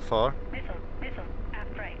contact so far. Missile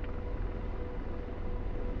at right.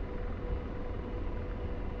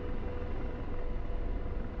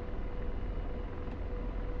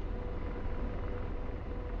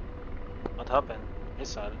 What happened?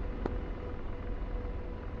 Missile.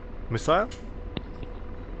 Missile?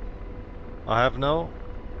 I have no.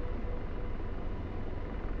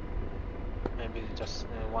 Maybe just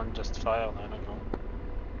one just fired, I don't know.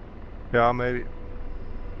 Yeah, maybe.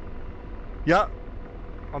 Yeah,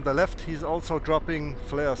 on the left he's also dropping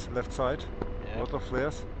flares, left side. Yeah. A lot of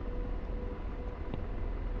flares.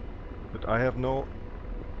 But I have no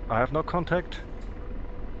contact.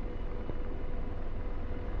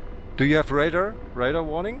 Do you have radar? Radar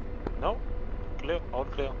warning? No, clear, all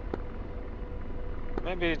clear.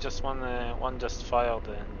 Maybe just one just fired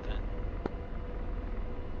and.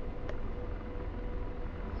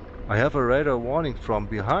 I have a radar warning from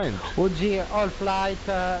behind. Uzi, all flight,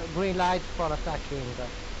 green light for attacking.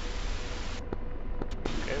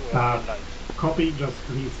 Okay, we have green light. Copy, just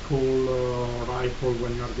please call rifle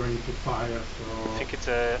when you're going to fire. So I think it's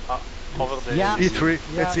over the... Yeah, E3,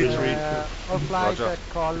 yeah, it's E3. All flight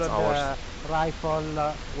call the ours. rifle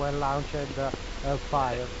when launched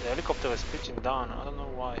fire. The helicopter is pitching down, I don't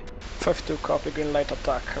know why. 5-2, copy, green light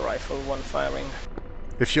attack, rifle 1 firing.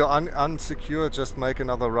 If you're unsecure, just make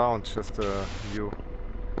another round, just you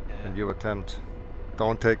and you attempt.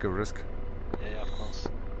 Don't take a risk. Yeah, of course.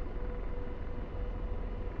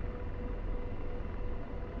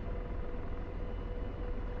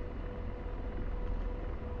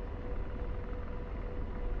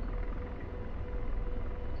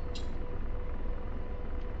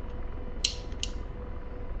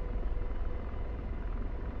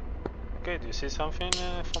 Okay, do you see something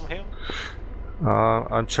from here?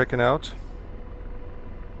 I'm checking out.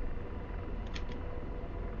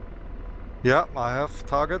 Yeah, I have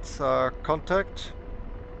targets, contact.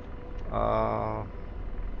 I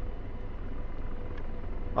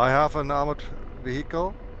have an armored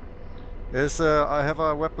vehicle. I have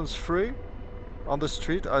weapons free on the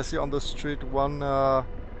street. I see on the street one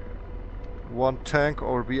tank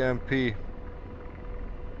or BMP.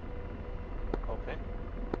 Okay.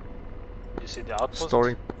 You see the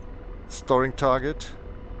outpost? Storing target.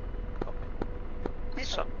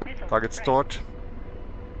 So, Target stored.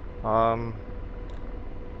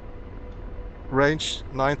 Range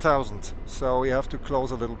 9,000, so we have to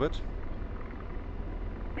close a little bit.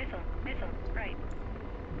 Missile, right.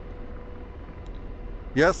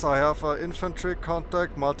 Yes, I have infantry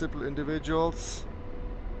contact, multiple individuals.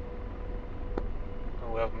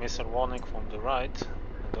 we have missile warning from the right.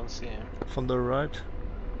 I don't see him. From the right?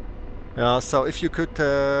 Yeah, so if you could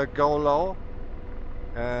go low,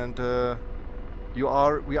 and we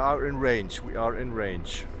are in range. We are in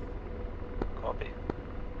range. Copy.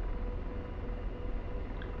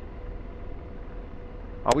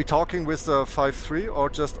 Are we talking with 5-3 or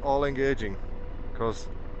just all engaging? Because,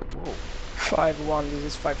 whoa. 5-1, this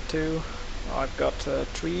is 5-2. I've got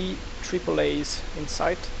 3 AAAs in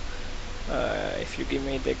sight. If you give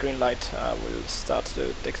me the green light, I will start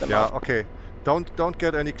to take them out. Yeah, okay. Don't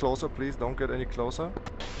get any closer, please. Don't get any closer.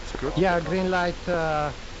 It's good. Yeah, green light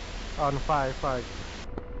on 5-5.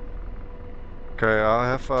 Okay, I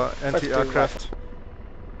have anti-aircraft.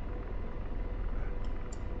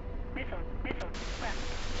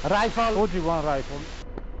 Rifle. OG1 rifle.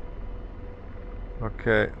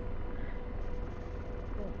 Okay.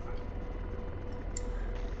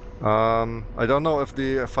 I don't know if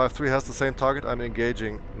the 5-3 has the same target. I'm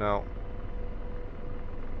engaging now.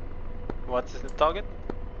 What is the target?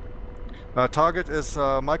 Target is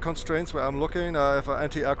my constraints where I'm looking. I have an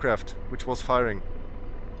anti-aircraft which was firing.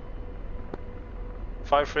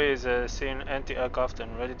 5-3 is seeing anti-aircraft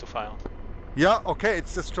and ready to fire. Yeah, okay,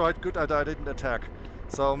 it's destroyed. Good, I didn't attack.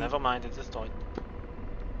 So never mind, it's destroyed.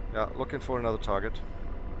 Yeah, looking for another target.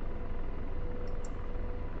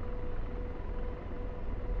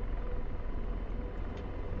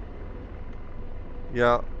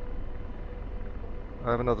 Yeah,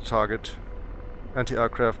 I have another target.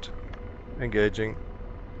 Anti-aircraft, engaging.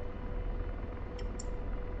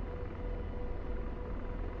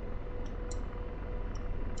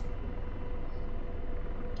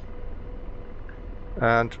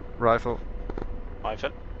 And rifle.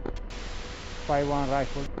 Rifle. 5-1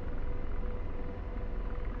 rifle.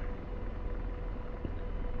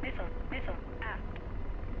 Missile, aft.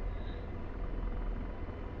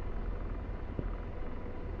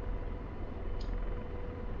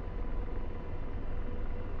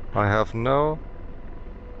 I have no...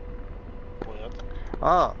 Weird.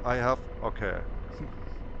 Ah, I have... okay.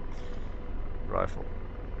 Rifle.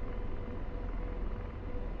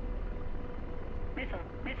 Missile,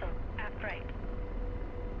 aft right.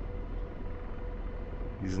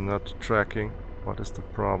 He's not tracking. What is the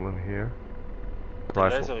problem here? The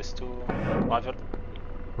Rifle. laser is too... Rifle.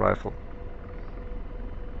 Rifle.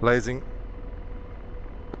 Blazing.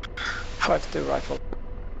 5-2 rifle.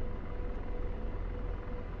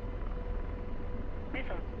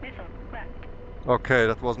 Missile, left. Okay,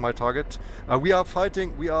 that was my target. We are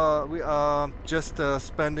fighting. We are just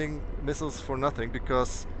spending missiles for nothing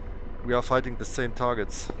because we are fighting the same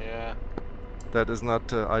targets. Yeah. That is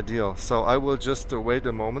not ideal. So I will just wait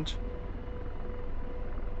a moment.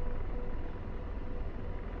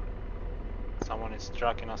 Someone is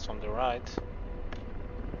tracking us from the right.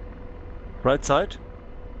 Right side?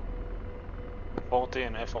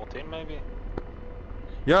 14, F14 maybe?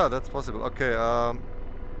 Yeah, that's possible. Okay,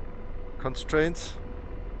 constraints.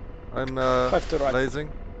 I'm lasing.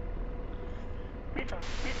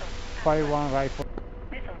 5-1 rifle.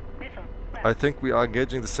 I think we are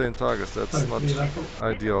engaging the same targets. That's not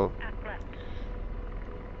ideal.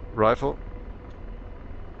 Rifle.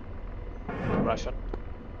 Russian.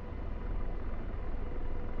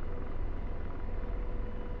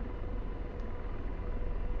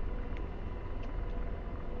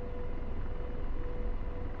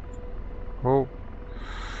 Oh.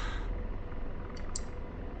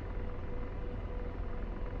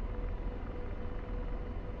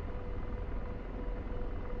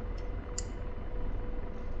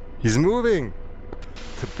 He's moving!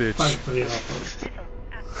 The bitch.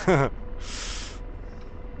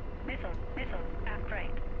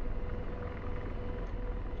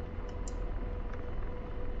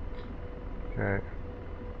 Okay.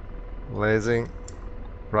 Lasing.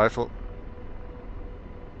 Rifle.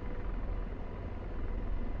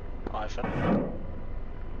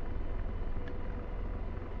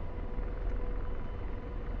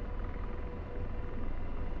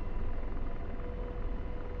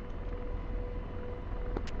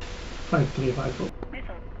 Rifle. Rifle.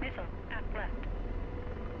 Missile, at left.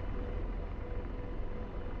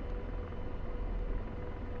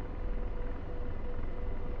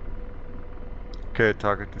 Okay,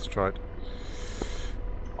 target destroyed.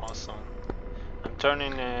 Awesome. I'm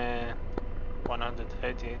turning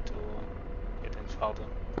 180 to get in further.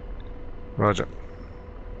 Roger.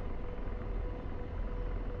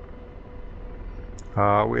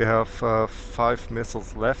 We have 5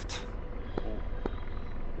 missiles left.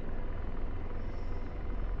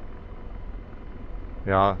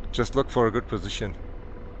 Yeah, just look for a good position.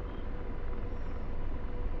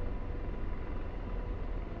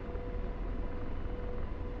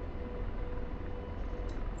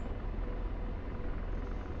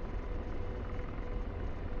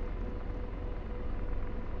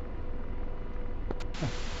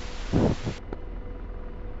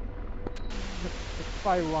 The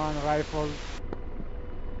 5-1 rifle.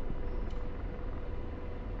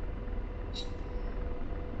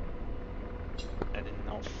 Heading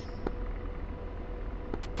north.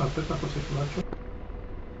 Aspetta, così faccio.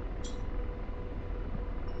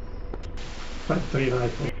 3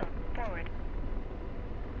 rifle. Forward.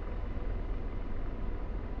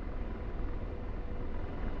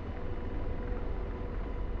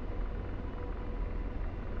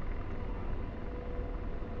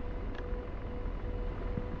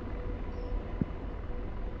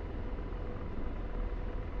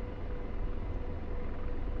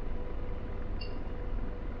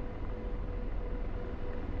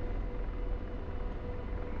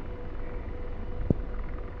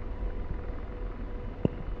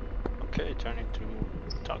 Okay, turning to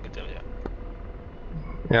target area.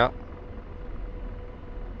 Yeah.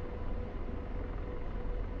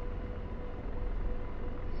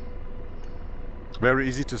 Very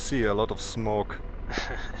easy to see, a lot of smoke.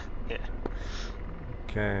 Yeah.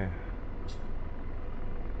 Okay.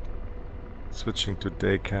 Switching to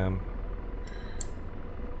day cam.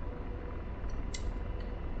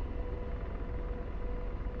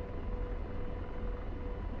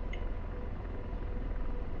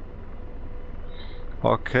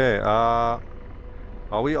 Okay, are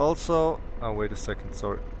we also... Oh, wait a second,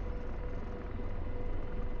 sorry.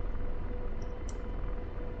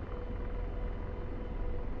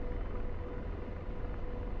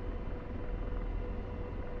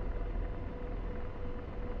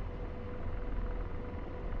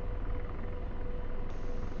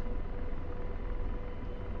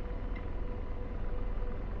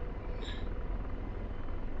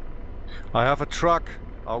 I have a truck.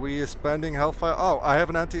 Are we spending hellfire? Oh, I have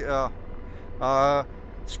an anti...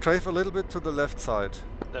 strafe a little bit to the left side.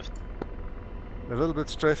 Left. A little bit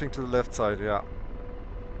strafing to the left side, yeah.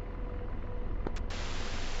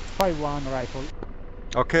 5-1 rifle.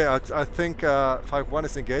 Okay, I think 5-1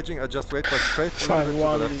 is engaging. I just wait for strafe a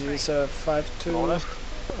little bit to the left.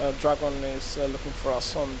 5-1 is 5-2. Dragon is looking for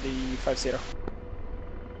us on the 5-0.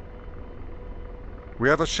 We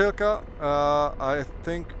have a Shilka. I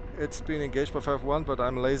think it's been engaged by 5-1, but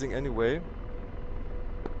I'm lasing anyway.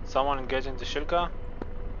 Someone engaging the Shilka.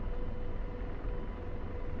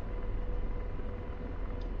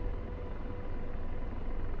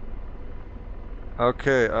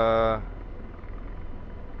 Okay,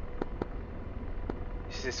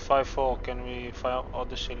 This is 5-4. Can we fire on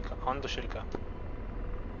the Shilka?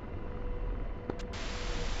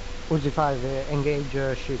 Uzi 5, engage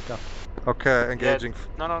Shilka. Okay, engaging.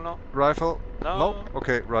 Yeah. No. Rifle? No.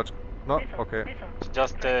 Okay, roger. No, okay.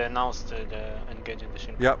 Just announced the engaging the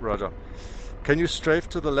Shinkai. Yeah, roger. Can you strafe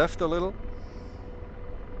to the left a little?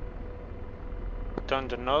 Turn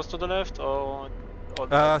the nose to the left or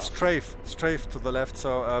strafe to the left.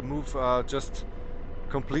 So move just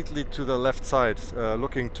completely to the left side,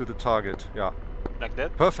 looking to the target. Yeah. Like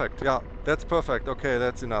that? Perfect. Yeah, that's perfect. Okay,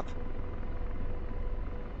 that's enough.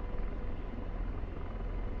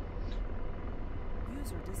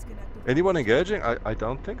 Anyone engaging? I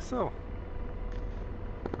don't think so.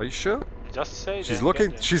 Are you sure? Just say she's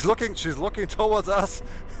looking. She's looking towards us.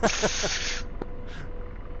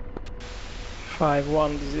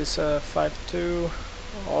 5-1. This is 5-2.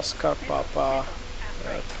 Oscar Papa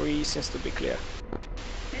 3 seems to be clear.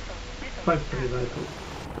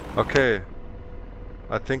 5-3. Okay.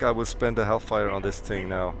 I think I will spend a hellfire on this thing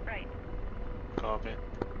now. Copy.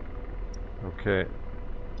 Okay.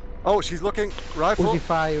 Oh, she's looking. Rifle. Uzi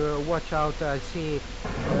 5, watch out. I see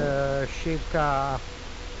Shivka.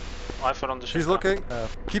 Rifle on the She's looking.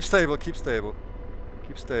 Keep stable. Keep stable.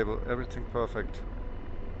 Keep stable. Everything perfect.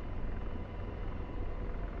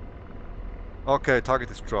 Okay, target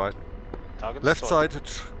destroyed. Target left destroyed.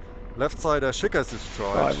 side. Left side. Shika is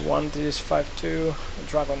destroyed. 5-1. This is 5-2.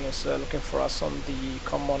 Dragon is looking for us on the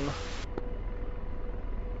common.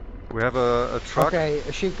 We have a truck. Okay,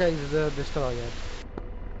 Shika is destroyed.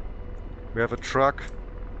 We have a truck,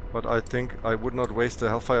 but I think I would not waste the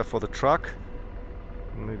hellfire for the truck.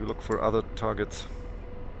 Maybe look for other targets.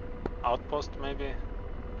 Outpost maybe?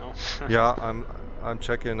 No. Yeah, I'm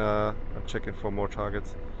checking for more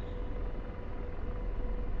targets.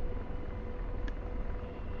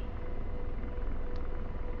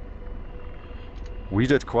 We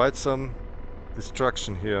did quite some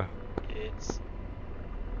destruction here. It's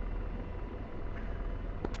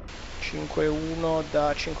 5-1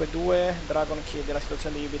 da 5-2. Dragon chiede la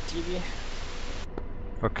situazione degli obiettivi.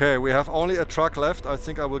 Okay, we have only a truck left. I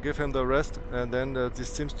think I will give him the rest, and then this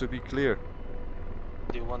seems to be clear.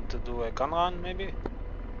 Do you want to do a gun run maybe?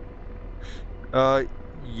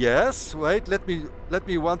 Yes. Wait, let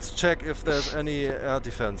me once check if there's any air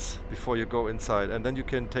defense before you go inside, and then you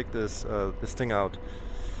can take this thing out.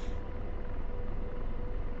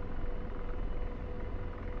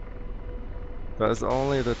 There's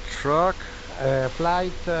only the truck.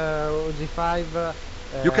 Flight Uzi 5.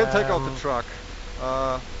 You can take out the truck.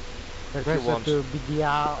 If you want. To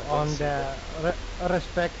BDR on the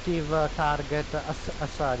respective target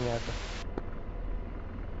assigned.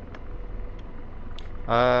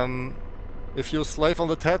 If you slave on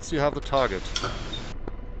the tats, you have the target.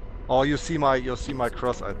 Oh, you see my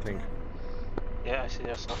cross, I think. Yeah, I see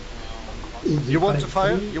there's something. You want to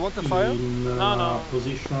fire? You want to fire? No.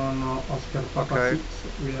 Position Oscar Papa 6.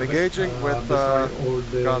 We have engaging with all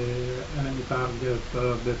the gun. enemy targets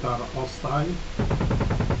that are hostile.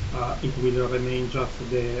 It will remain just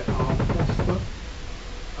the outpost.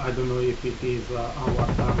 I don't know if it is our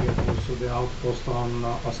target, also the outpost on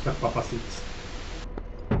Oscar Papa 6.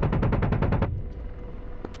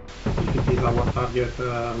 If it is our target,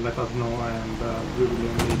 let us know and we will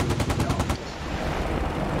engage into the outpost.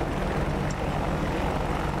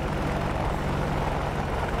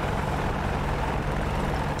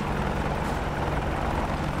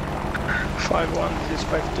 5-1, this is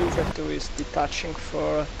 5-2. 5-2 is detaching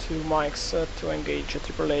for 2 mics to engage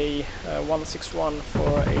AAA 161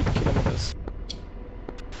 for 8 kilometers.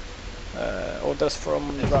 Orders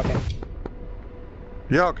from Dragon.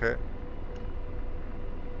 Yeah, okay.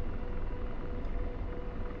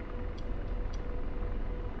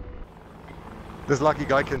 This lucky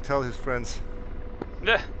guy can tell his friends.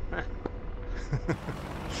 Yeah.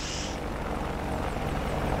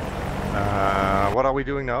 What are we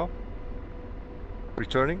doing now?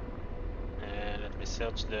 Returning? Let me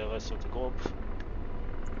search the rest of the group.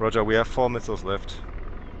 Roger, we have 4 missiles left.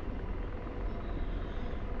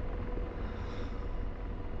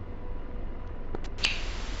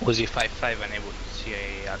 Uzi 5-5 unable to see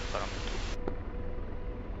a Alpha on the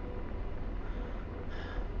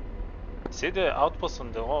 2. See the outpost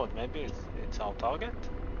on the road, maybe it's our target?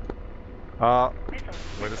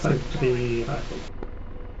 Wait a second.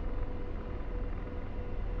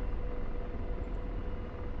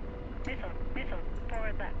 Missile,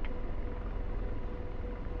 forward left.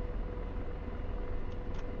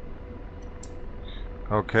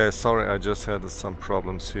 Okay, sorry, I just had some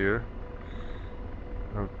problems here.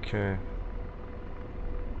 Okay.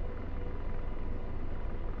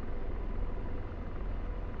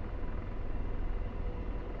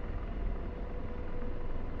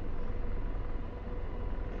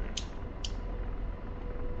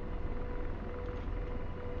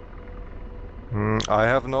 I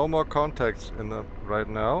have no more contacts in the right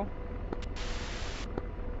now.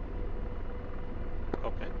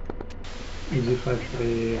 Okay. Easy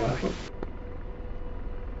 5-3 rifle.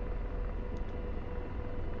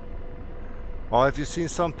 Oh, have you seen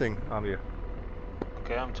something, Amir?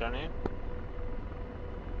 Okay, I'm turning.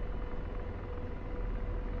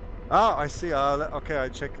 Ah, I see. Okay, I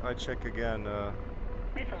check again.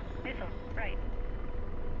 Missile, right.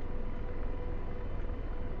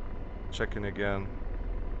 Checking again.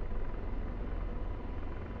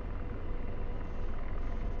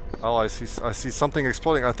 Oh, I see something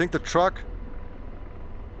exploding. I think the truck.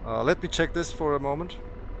 Let me check this for a moment.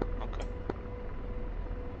 Okay.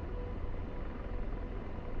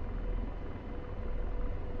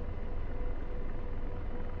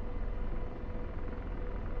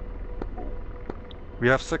 We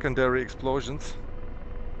have secondary explosions.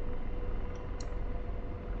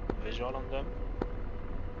 Visual on them.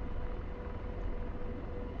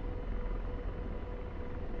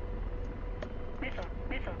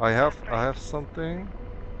 I have something.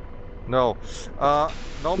 No.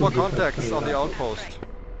 No more contacts on the outpost.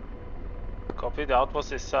 Copy. The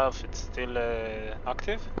outpost itself, it's still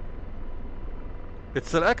active? It's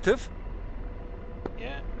still active?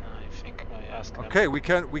 Yeah, I think I asked them. Okay, we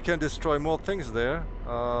can destroy more things there.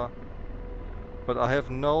 But I have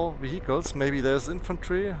no vehicles. Maybe there's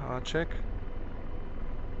infantry. Check.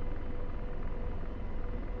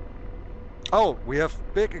 Oh, we have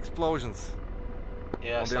big explosions.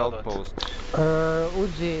 Yeah, on the outpost.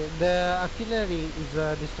 Uzi, the artillery is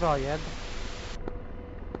destroyed.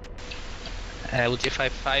 Uzi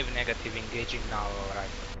 5-5 negative, engaging now, right?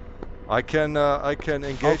 I can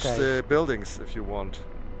engage the buildings if you want.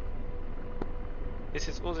 This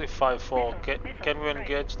is Uzi 5-4. Can we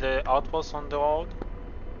engage the outpost on the road?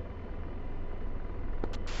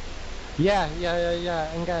 Yeah.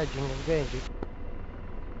 Engaging.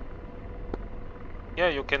 Yeah,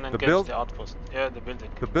 you can engage the outpost. Yeah, the building.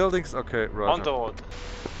 The buildings, okay, right. On the road.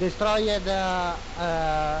 Destroy the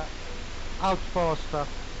outpost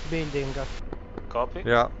building. Copy.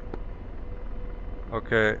 Yeah.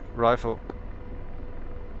 Okay, rifle.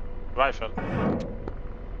 Rifle.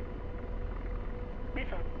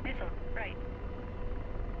 Missile, right.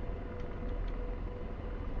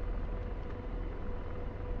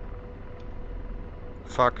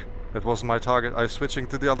 Fuck, that was my target. I'm switching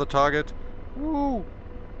to the other target. Woo!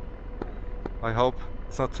 I hope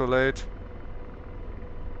it's not too late.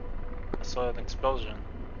 I saw an explosion.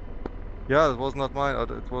 Yeah, it was not mine.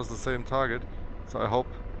 It was the same target. So I hope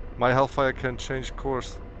my Hellfire can change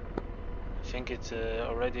course. I think it's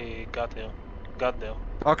already got there.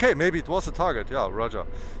 Okay, maybe it was a target. Yeah, roger.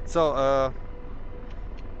 So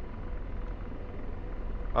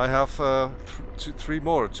I have three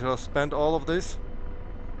more. Just spend all of this.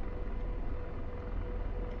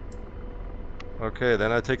 Okay,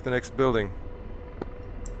 then I take the next building.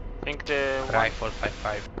 I think the rifle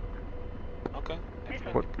 5-5. Okay.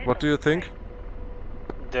 What do you think?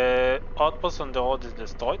 The outpost on the road is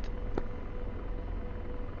destroyed.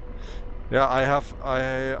 Yeah,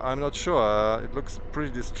 I'm not sure. It looks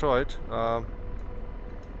pretty destroyed. The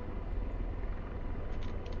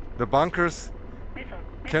bunkers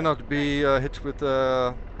cannot be hit with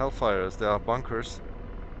Hellfires. They are bunkers,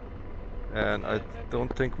 and I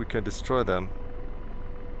don't think we can destroy them.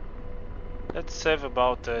 Let's save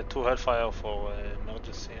about 2 Hellfire for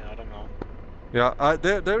emergency. I don't know. Yeah,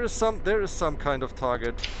 there is some kind of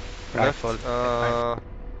target Rifle. left.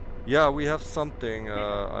 Yeah, we have something.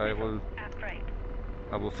 I will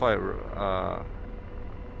fire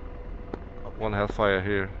one Hellfire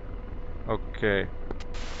here. Okay.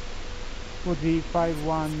 Uzi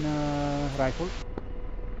 5-1 rifle.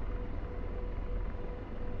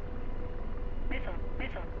 Missile,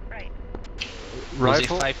 right.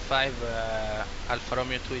 Rifle 5-5 Alfa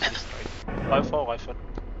Romeo 2 is destroyed. 5-4 rifle.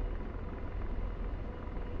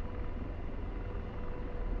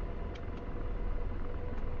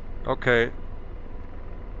 Okay.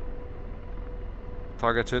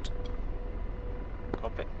 Targeted.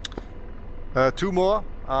 Copy. 2 more.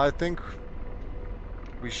 I think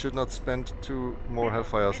we should not spend 2 more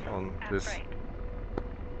Hellfires on this.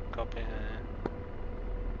 Copy.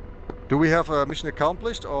 Do we have a mission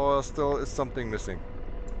accomplished, or still is something missing?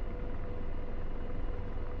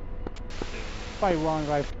 5-1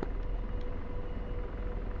 rifle.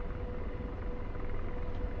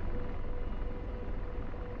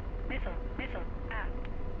 Missile, aft.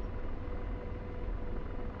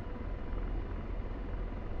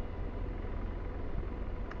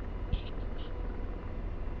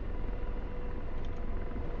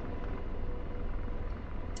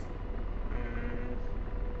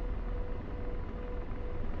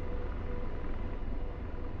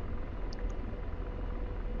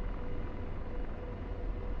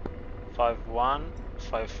 5-1,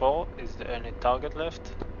 5-4, is there any target left?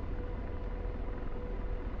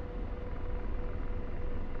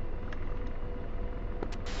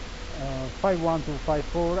 Uh, 5-1 to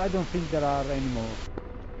 5-4, I don't think there are any more.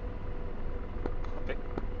 Copy.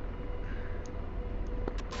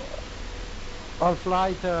 All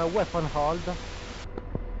flight, weapon hold.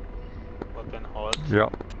 Weapon hold. Yeah.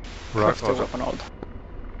 Right. Left weapon hold.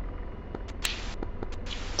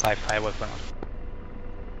 5-5 weapon hold.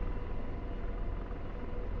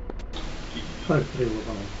 5-3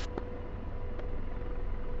 weapon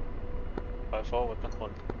hold. 5-4 weapon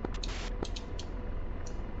hold.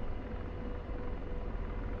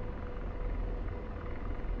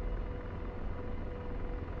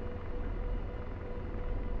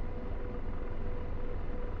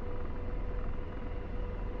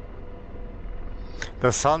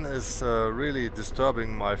 The sun is really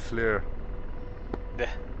disturbing my flare. Yeah.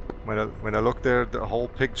 When I look there, the whole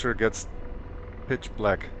picture gets pitch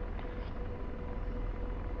black.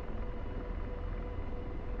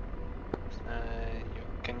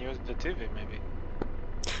 You can use the TV maybe.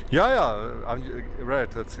 Yeah, I'm right.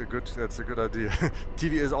 That's a good idea.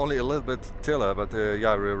 TV is only a little bit tiller, but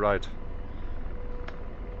yeah, you're right.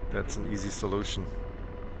 That's an easy solution.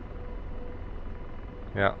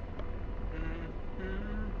 Yeah.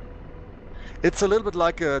 It's a little bit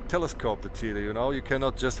like a telescope, the tele, you know? You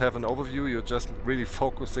cannot just have an overview, you're just really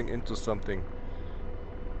focusing into something.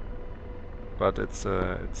 But it's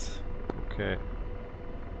okay.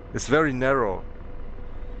 It's very narrow.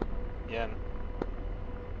 Yeah.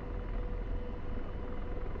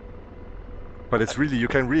 But it's really, you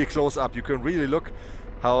can really close up, you can really look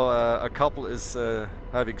how a couple is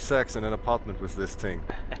having sex in an apartment with this thing.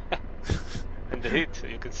 And the heat,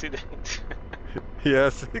 you can see the heat.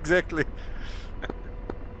 Yes, exactly.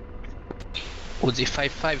 Uzi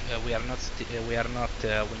 5-5, we are not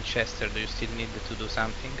Winchester. Do you still need to do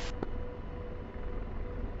something?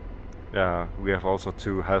 Yeah, we have also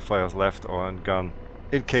 2 Hellfires left on gun,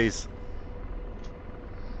 in case.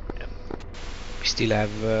 Yep. We still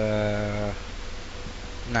have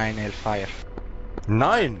 9 Hellfire.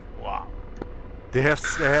 9? Wow. They had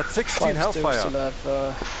 16 Hellfire. Still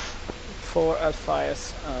have 4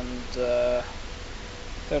 Hellfires and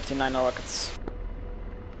 39 rockets.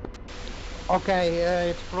 Okay,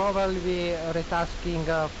 it's probably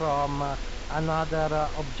retasking from another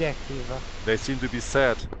objective. They seem to be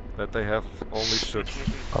sad that they have only shot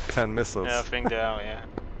 10 missiles. Yeah, I think they are, yeah.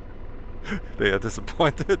 They are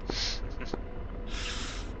disappointed.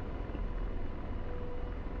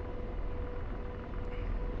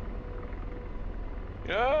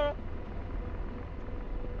 Yeah.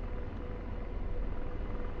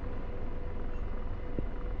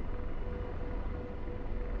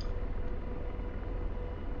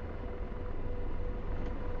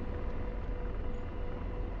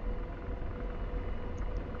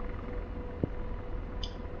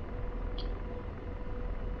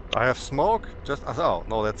 I have smoke? Just, oh,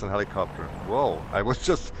 no, that's a helicopter. Whoa, I was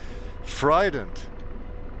just frightened.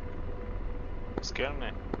 Scared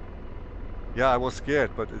me. Yeah, I was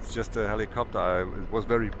scared, but it's just a helicopter. It was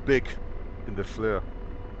very big in the flare.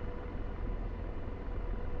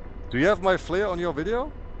 Do you have my flare on your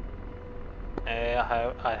video?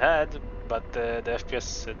 I had, but the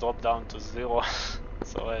FPS dropped down to 0,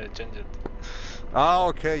 so I changed it. Ah,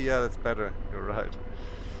 okay, yeah, that's better. You're right.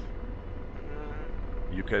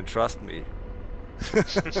 You can trust me.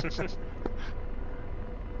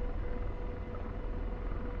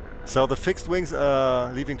 So the fixed wings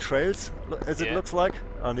are leaving trails, as it looks like,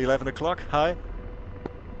 on 11 o'clock. Hi.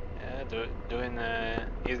 Yeah, doing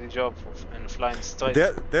an easy job and flying straight.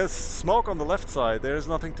 There's smoke on the left side. There's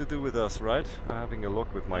nothing to do with us, right? I'm having a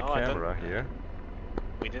look with my camera here.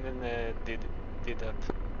 We didn't did that.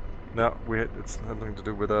 No, it's nothing to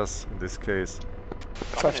do with us in this case.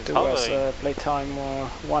 5-2 was playtime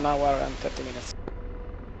 1 hour and 30 minutes.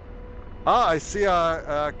 Ah, I see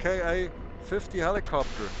a KA-50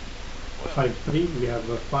 helicopter. 5-3, we have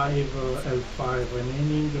 5 L5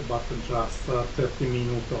 remaining, but just 30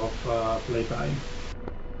 minutes of playtime.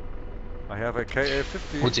 I have a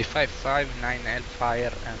KA-50. Uzi 5-5, 9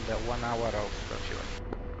 Hellfire and 1 hour of fuel.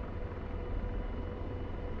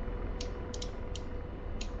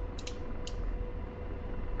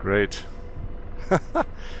 Great.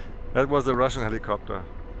 That was a Russian helicopter.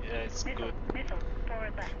 Yeah, it's good.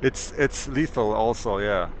 It's lethal also,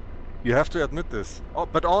 yeah. You have to admit this. Oh,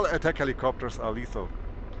 but all attack helicopters are lethal.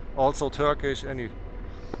 Also Turkish, any.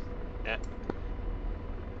 Yeah.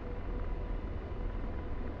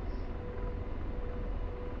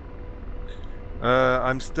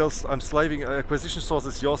 I'm slaving. Acquisition source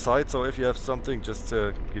is your side, so if you have something, just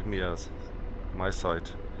give me my side.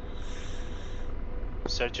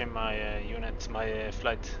 Searching my unit, my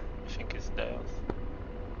flight. I think it's there.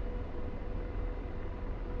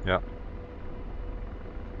 Yeah.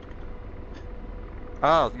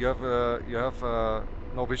 Ah, you have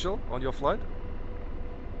no visual on your flight?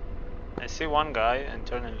 I see one guy and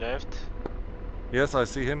turning left. Yes, I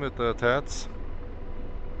see him with the tats.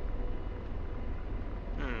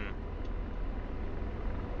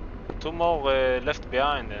 Two more left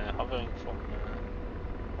behind, hovering from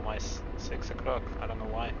my 6 o'clock. I don't know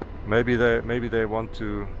why. Maybe they want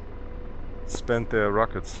to spend their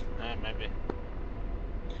rockets. Maybe.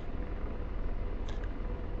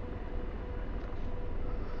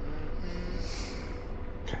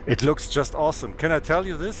 It looks just awesome. Can I tell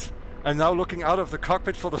you this? I'm now looking out of the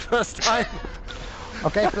cockpit for the first time.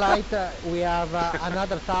 Okay, flight, we have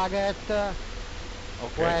another target.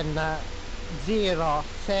 Okay. When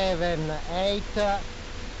 078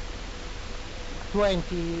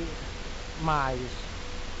 20 miles.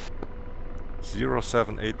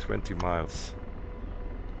 078 20 miles.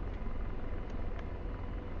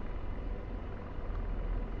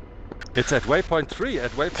 It's at waypoint 3.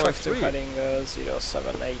 At waypoint 3. Heading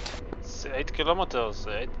 078. It's 8 kilometers.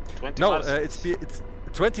 20 no, miles. It's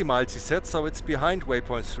 20 miles. He said, so it's behind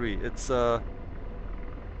waypoint 3. It's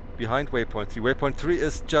behind waypoint 3. Waypoint 3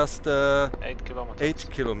 is just 8 kilometers. 8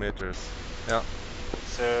 kilometers. Yeah.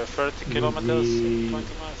 It's 30 kilometers. 20 miles.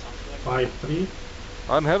 Something like 5-3.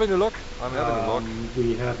 I'm having a look.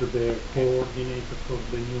 We have the coordinates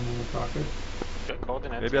of the new packet. The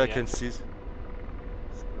coordinate. Maybe I can see.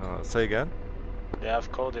 Say again. They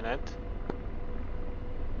have coordinate.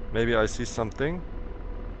 Maybe I see something.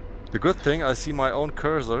 The good thing, I see my own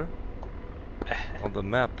cursor on the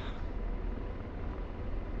map.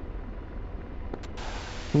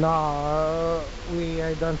 No,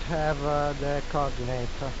 I don't have the coordinate.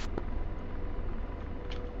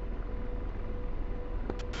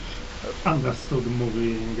 Understood,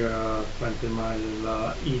 moving 20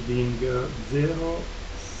 mile, heading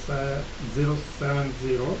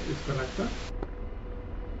 070 is correct?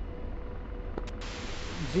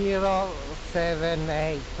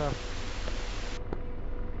 078.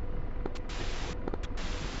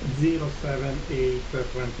 078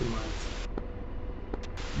 20 miles.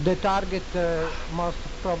 The target most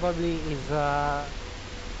probably is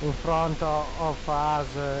in front of us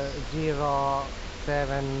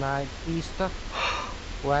 079 east.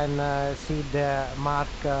 When see the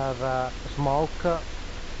marker smoke.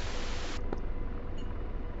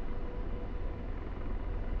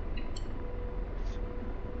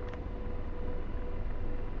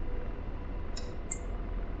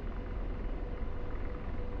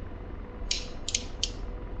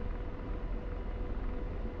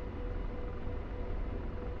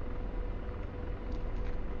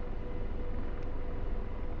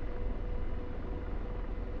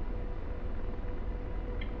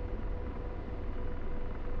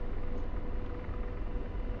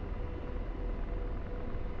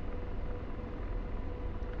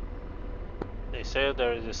 They say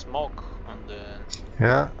there is a smoke on the...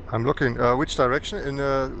 Yeah, I'm looking. Which direction? In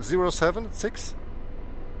 076?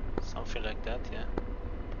 Something like that, yeah.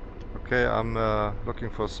 Okay, I'm looking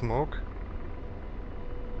for smoke.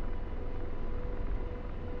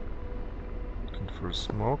 Looking for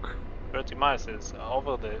smoke. 30 miles is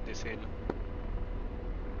over this hill.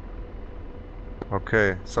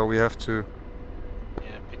 Okay, so we have to...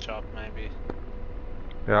 Yeah, pitch up maybe.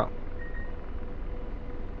 Yeah.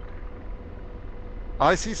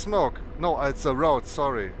 I see smoke. No, it's a road,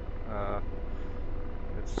 sorry.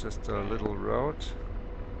 It's just a little road.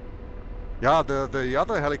 Yeah, the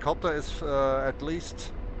other helicopter is at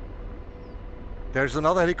least... There's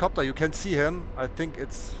another helicopter, you can see him. I think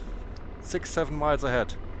it's 6-7 miles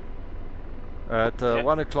ahead. At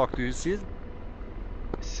 1 o'clock, do you see it?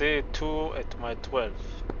 See 2 at my 12.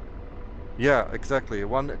 Yeah, exactly.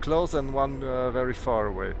 One close and one very far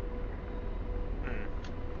away.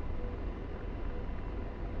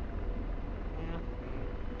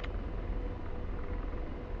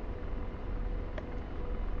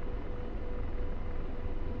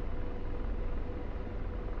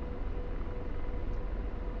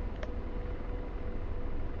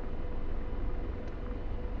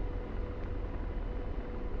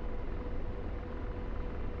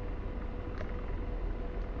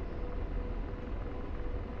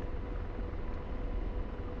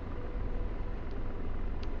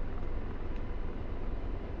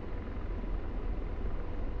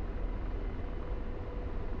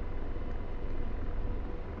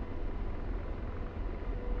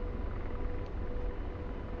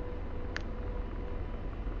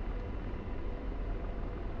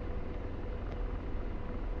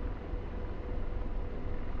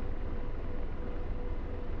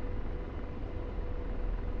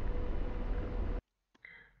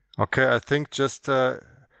 Okay, I think just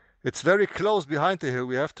it's very close behind the hill.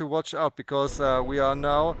 We have to watch out because we are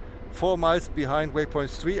now 4 miles behind waypoint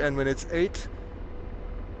 3, and when it's 8,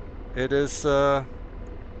 it is. If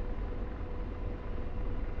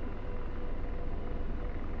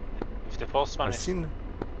the first one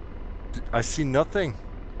I see nothing.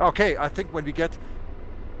 Okay, I think when we get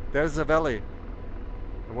there's a valley.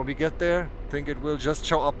 And when we get there, I think it will just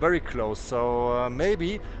show up very close. So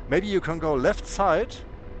maybe you can go left side.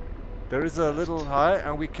 There is a little high,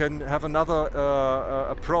 and we can have another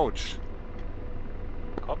approach.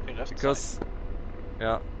 Copy left because, side.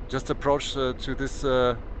 Yeah, just approach to this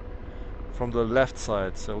from the left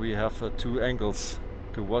side. So we have 2 angles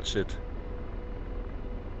to watch it.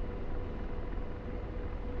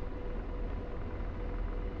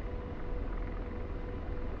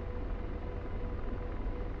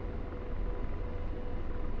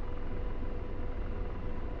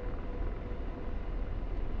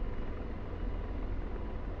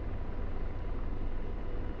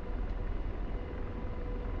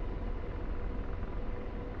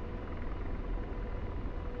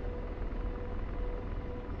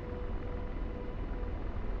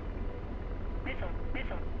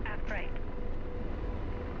 Missile, aft right.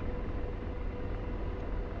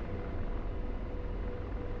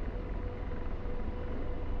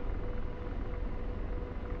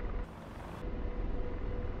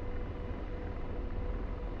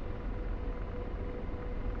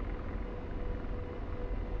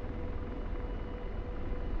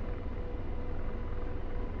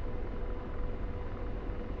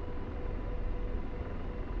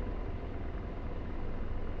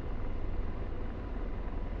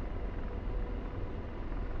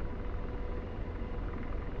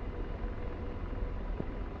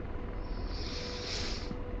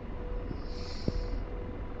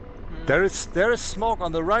 There is smoke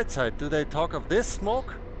on the right side. Do they talk of this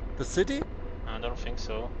smoke? The city? I don't think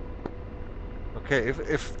so. Okay,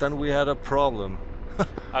 if then we had a problem.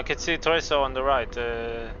 I can see Tracer on the right.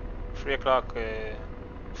 3 o'clock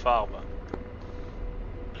far.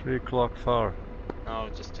 3 o'clock far. No,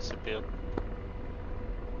 it just disappeared.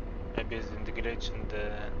 Maybe it's in the glitch and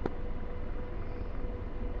the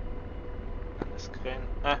screen.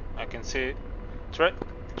 Ah, I can see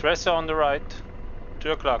Tracer on the right.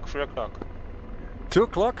 2 o'clock, 3 o'clock. 2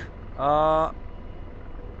 o'clock?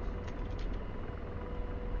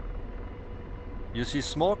 You see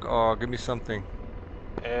smoke, or give me something?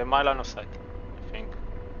 My line of sight, I think.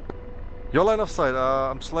 Your line of sight.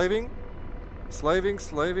 I'm slaving.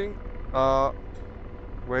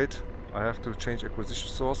 Wait, I have to change acquisition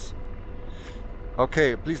source.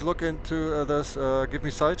 Okay, please look into this. Give me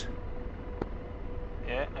sight.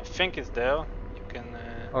 Yeah, I think it's there. You can.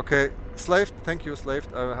 Okay, slaved. Thank you,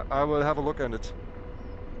 slaved. I will have a look at it.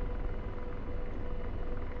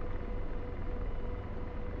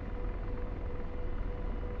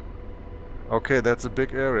 Okay, that's a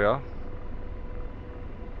big area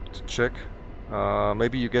to check.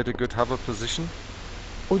 Maybe you get a good hover position.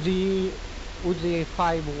 Uzi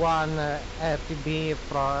 51 RTB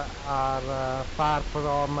are far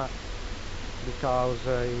from because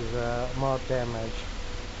is more damage.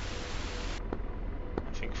 I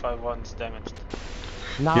think 5-1 is damaged.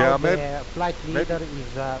 Now yeah, the flight leader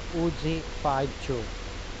is Uzi 52.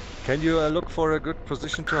 Can you look for a good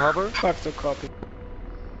position to hover? 5-2 copy.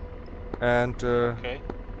 And okay.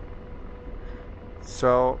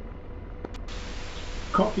 So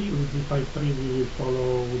copy. Uzi 53 will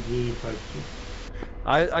follow Uzi 52.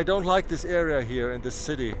 I don't like this area here in this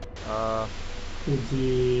city.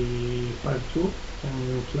 Uzi 52 can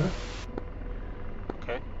you flat?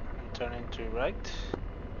 Okay, and turn into right.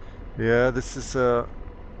 Yeah, this is Mark,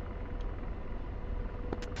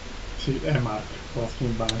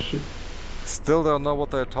 asking Banshee. Still don't know what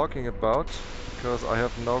they're talking about because I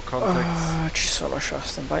have no contacts. Ci sono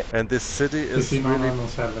stand-by. And this city is really... non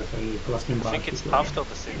serve, sei I think it's after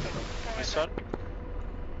the city. Missile?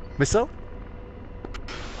 Missile?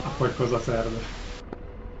 A qualcosa serve.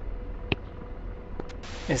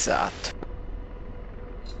 Esatto.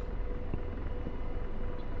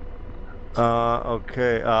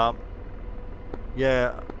 Okay.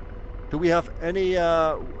 Yeah. Do we have any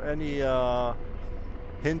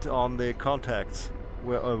hint on the contacts?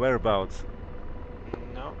 Whereabouts?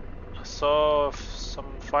 No. I saw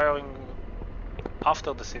some firing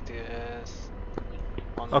after the city.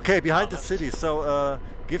 Okay, behind the city. So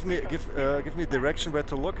give me direction where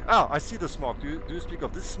to look. Ah, I see the smoke. Do you speak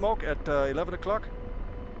of this smoke at 11 o'clock?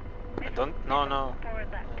 I don't. No.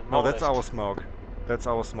 No, that's our smoke. That's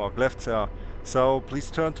our smoke. Left. So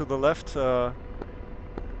please turn to the left.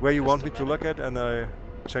 Where you want me to look at, and I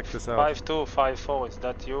check this out. 5254, is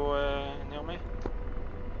that you near me?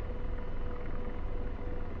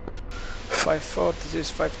 54, this is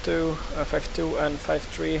 52, 52 and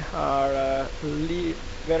 53 are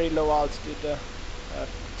very low altitude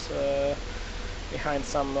behind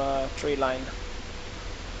some tree line.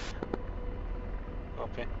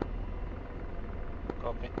 Copy.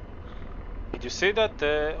 Copy. Did you see that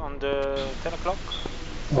on the 10 o'clock?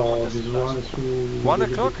 Oh, this one to 1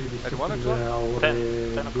 o'clock? At 1 o'clock?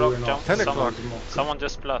 10 o'clock, jump. 10 o'clock. Someone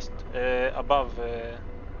just blast above.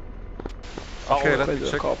 Okay, let me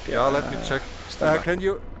check. Yeah, let me check. Can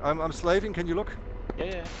you? I'm slaving. Can you look?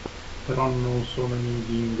 Yeah. There are no so many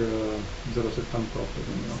being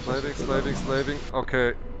 078. Slaving.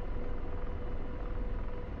 Okay.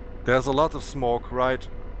 There's a lot of smoke, right?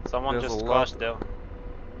 Someone just crashed there.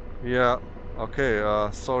 Yeah. Okay.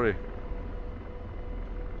 Sorry.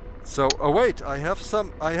 So, wait. I have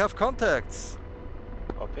contacts.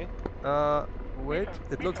 Copy. Wait.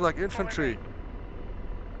 It looks like infantry.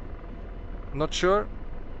 Not sure.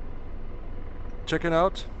 Checking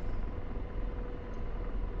out.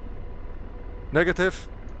 Negative.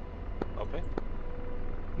 Okay.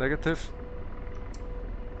 Negative.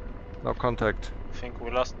 No contact. I think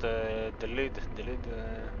we lost the lead. The lead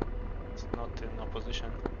is not in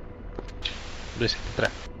opposition. 273.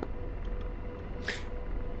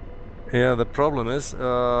 Yeah, the problem is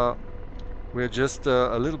we're just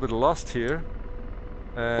a little bit lost here,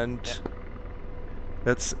 and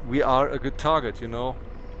we are a good target, you know.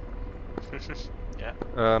 Yeah.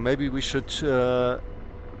 Maybe we should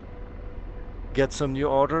get some new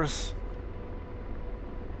orders,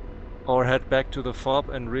 or head back to the FOB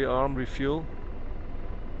and rearm, refuel.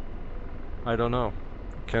 I don't know.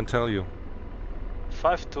 Can't tell you.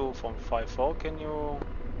 52 from 54. Can you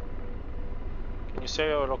say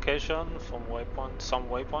your location from waypoint? Some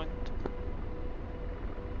waypoint.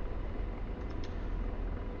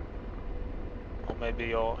 Or maybe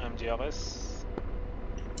your MGRS.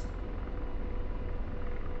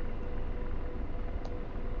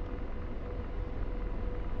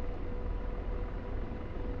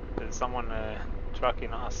 There's someone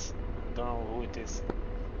tracking us. I don't know who it is.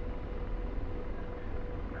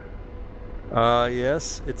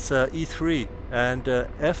 Yes, it's E3 and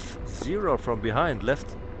F0 from behind,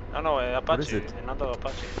 left. No, Apache. What is it? Another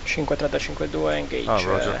Apache. 5352 engage.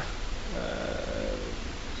 Roger.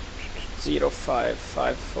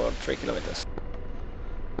 0555 for 3 kilometers.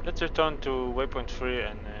 Let's return to waypoint 3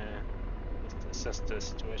 and assess the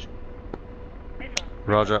situation.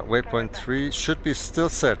 Roger. Waypoint 3 should be still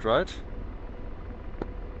set, right?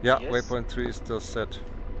 Yeah, yes. Waypoint 3 is still set.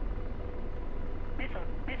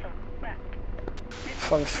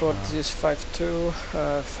 54, this is 52.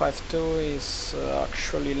 52 is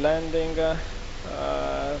actually landing.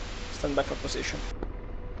 Stand by for position.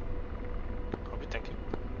 Copy, thank you.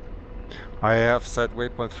 I have set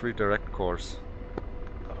waypoint 3 direct course.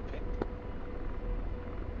 Copy.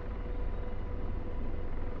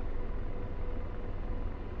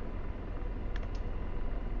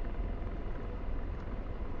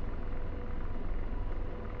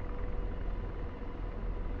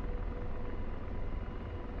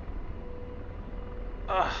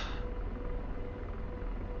 Ah.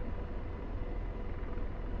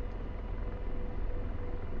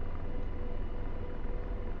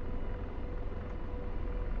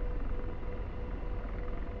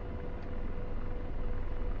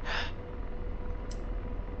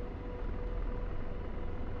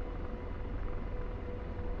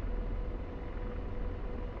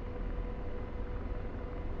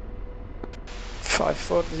 Five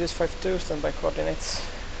four, this is 52, stand by coordinates.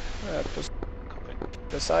 Copy.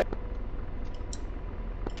 The side.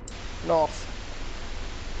 North.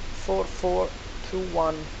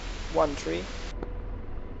 442113.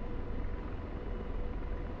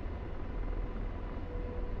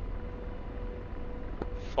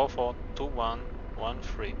 Four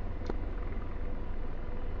 2113.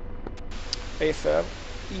 Affirm.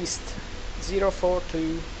 East.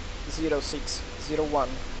 0420601.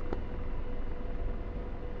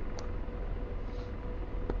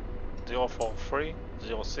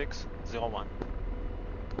 0430601.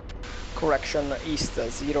 Correction, east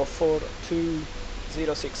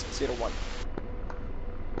 0420601.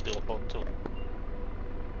 042.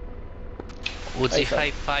 Uzi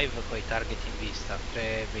 55 con i target in vista,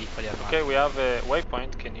 3 veicoli armati. Okay, we have a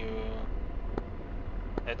waypoint. Can you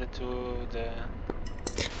add it to the...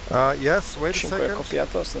 Yes, wait a 5 second.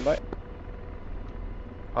 copiato, stand by.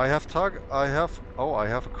 I have I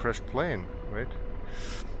have a crashed plane. Wait.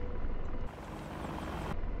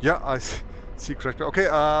 Yeah, I see crashed plane. Okay,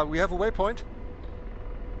 we have a waypoint.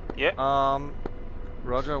 Yeah.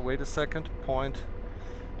 Roger, wait a second. Point.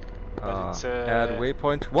 Add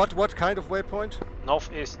waypoint. What kind of waypoint?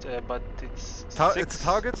 Northeast, but it's it's a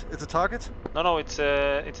target? It's a target? No, it's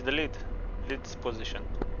the lead position.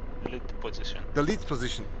 The lead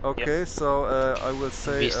position. Okay, yep. So I will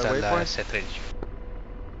say waypoint.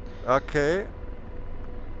 Okay.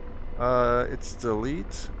 It's the lead.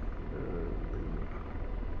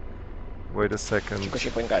 Wait a second.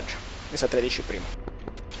 5-5 ingaggio. Mi sa 13 primo.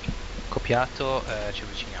 Copiato, ci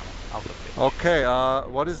avviciniamo. Okay,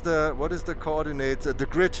 what is the coordinate? The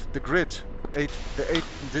grid. The 8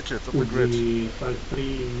 digits of the grid. The 5-3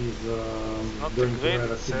 is going to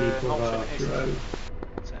RCD for Virtuali.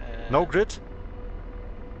 No grid?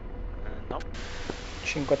 No.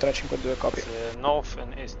 5-3-5-2 copy. North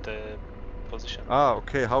and east position. Ah,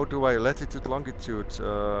 okay. How do I latitude, longitude? Just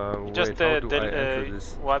wait, how do I enter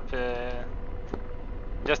this?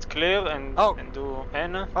 Just clear and do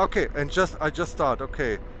N. Okay, and I just start.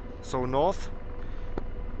 Okay, so north.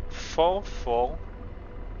 4-4.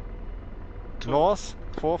 North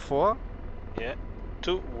 4-4. Yeah.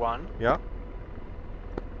 2-1. Yeah.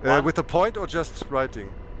 With a point or just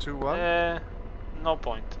writing? 2-1. No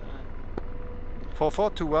point.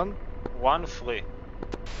 4-4, 2-1. 1-3.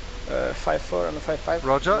 5-4 and 5-5.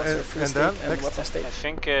 Roger, and then next. I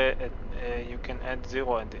think you can add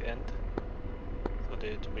 0 at the end. So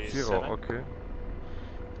there to be 0. 7. Okay.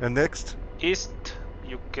 And next. East,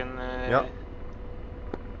 you can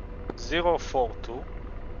 0-4-2.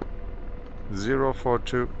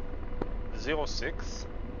 0-4-2. 0-6.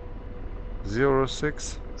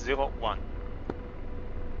 0-6. 0-1.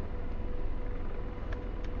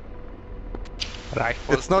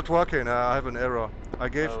 Rifle. It's not working. I have an error. I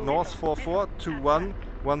gave north 4-4, 2-1,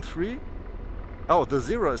 1-3. Oh, the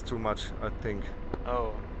 0 is too much, I think.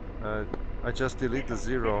 Oh. I just delete the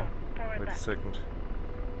 0. Wait a second.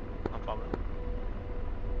 No problem.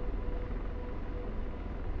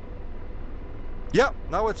 Yeah,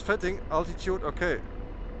 now it's fitting. Altitude, okay.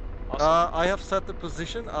 Awesome. I have set the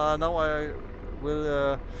position. Now I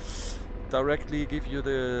will directly give you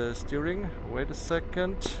the steering. Wait a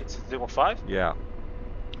second. It's 0-5? Yeah.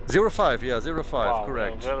 0-5, yeah, 0-5, wow,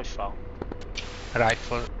 correct. Very far.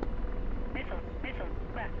 Rifle. Missile,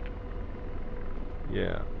 left.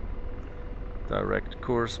 Yeah. Direct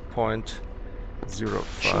course point 0-5.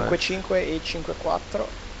 5-5 e 5-4.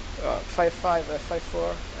 5-5 and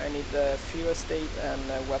 5-4. I need the fuel state and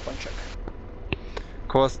weapon check.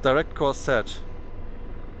 Direct course set.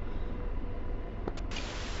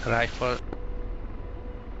 Rifle.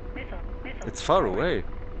 Missile, it's far away.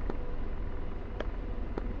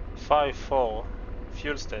 5-4.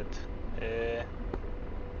 Fuel state.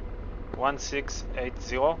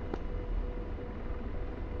 1680.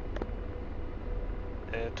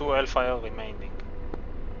 2 Hellfire remaining.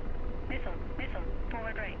 Missile,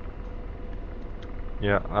 forward right.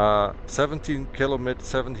 Yeah, 70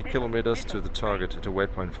 kilometers to the target at a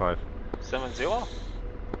waypoint 5. 70?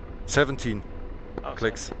 17 oh,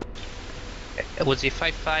 clicks. Was it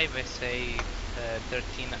 5-5? I say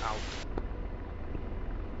 13 out.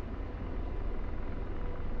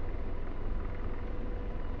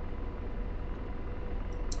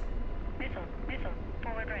 Missile,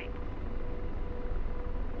 forward right.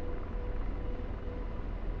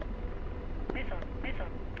 Missile,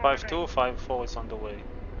 5-2, 5-4 is on the way.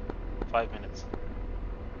 5 minutes.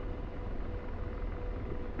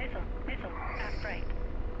 Missile, aft right.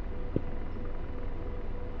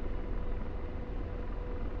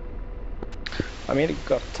 America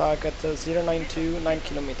got target 092, 9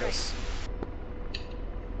 kilometers.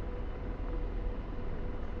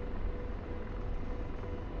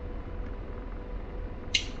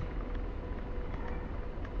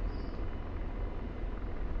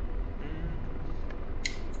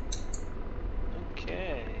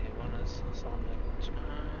 Okay, one is on the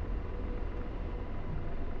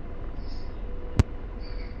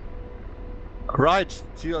Right,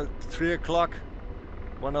 3 o'clock.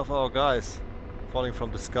 One of our guys falling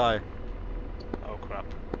from the sky. Oh crap.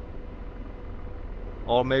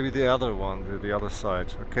 Or maybe the other one, the other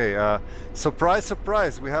side. Okay, surprise,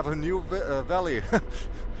 surprise, we have a new valley.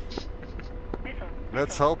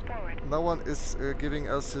 Let's hope no one is giving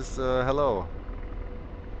us his hello.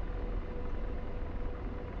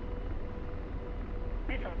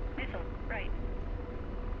 Missile, right.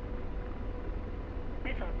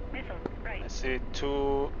 Missile, right. I see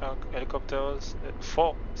 2 helicopters,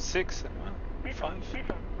 4, 6, 5.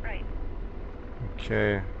 Missile, right.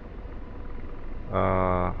 Okay.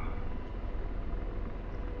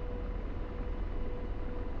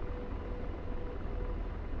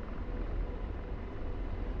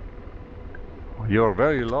 You're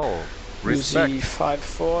very low.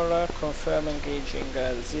 UZ54, confirm engaging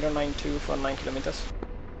 092 for 9 kilometers.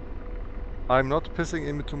 I'm not pissing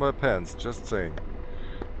into my pants, just saying.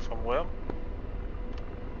 From where?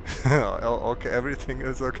 Okay, everything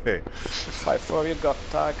is okay. 54, you got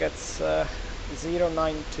targets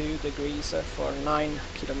 092 degrees for 9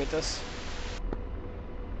 kilometers.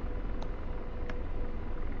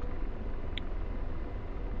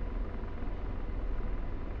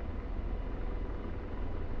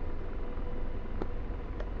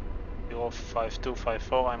 You're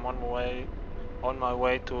 5254, I'm on my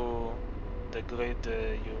way to the grid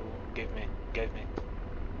you gave me.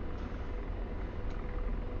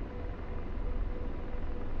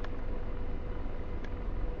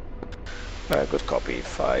 Good copy,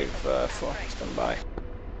 5-4, stand by.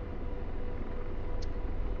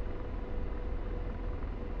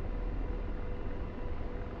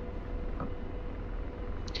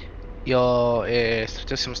 Io e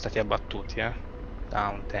Stretto siamo stati abbattuti da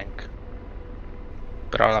un tank.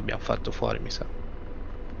 Però l'abbiamo fatto fuori, mi sa.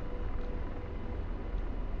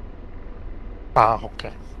 Ah,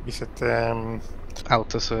 ok. Vi siete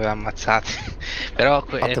ammazzati. Però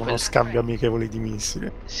fate uno scambio amichevole di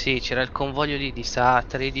missili. Sì, c'era il convoglio lì di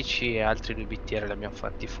SA-13 e altri 2 BTR li abbiamo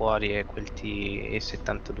fatti fuori e quel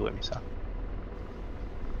TE-72 mi sa.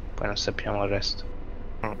 Poi non sappiamo il resto.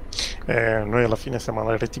 Noi alla fine siamo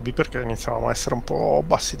all'RTB perché iniziavamo a essere un po'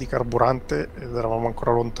 bassi di carburante ed eravamo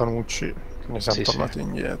ancora lontanucci, quindi siamo tornati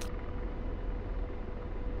indietro.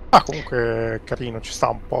 Ah, comunque carino, ci sta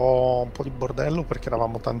un po' di bordello perché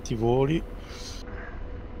eravamo tanti voli.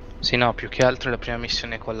 Sì, no, più che altro la prima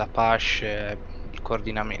missione con la Apache, il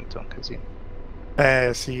coordinamento è un casino.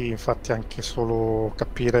 Sì, infatti anche solo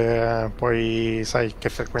capire poi sai che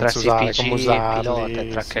frequenze tra usare, CPG, come usarli,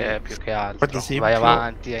 pilota, che più che altro. Ad esempio, vai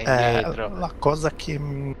avanti e indietro. La cosa che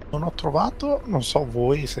non ho trovato, non so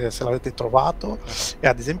voi se l'avete trovato, è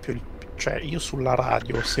ad esempio cioè io sulla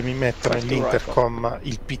radio se mi metto nell'intercom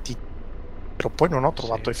il PTT, però poi non ho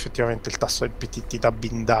trovato effettivamente il tasto del PTT da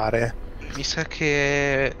bindare. Mi sa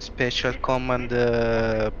che Special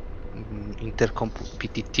Command Intercom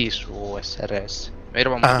PTT su SRS.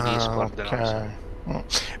 Eravamo su Discord, okay. Non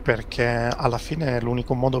so. Perché alla fine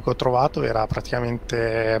l'unico modo che ho trovato era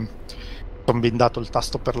praticamente ho bindato il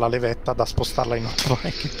tasto per la levetta da spostarla in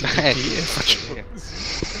automatic e facevo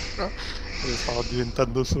così. Stavo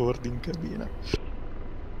diventando sordi in cabina.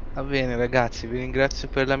 Va bene ragazzi, vi ringrazio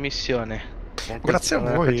per la missione. Grazie a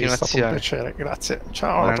voi, è stato un piacere, grazie.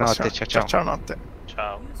 Ciao, alla prossima. Ciao notte.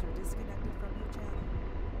 Ciao.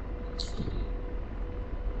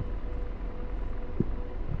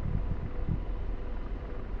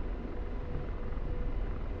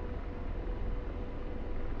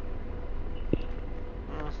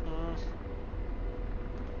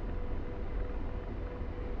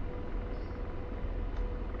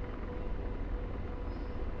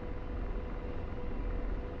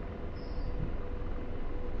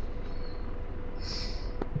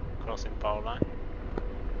 Crossing power line.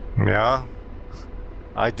 Yeah.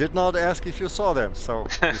 I did not ask if you saw them, so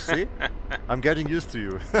you see? I'm getting used to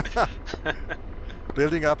you.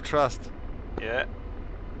 Building up trust. Yeah.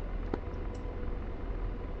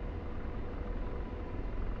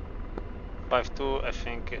 (5-2), I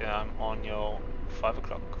think I'm on your 5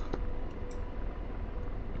 o'clock.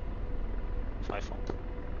 5-4.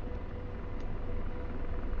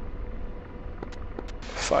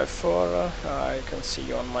 5-4, I can see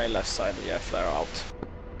you on my left side, yeah, flare out.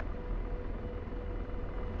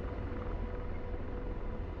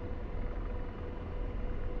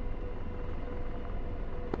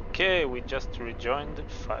 Okay, we just rejoined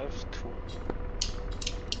 5-2.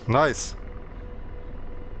 Nice.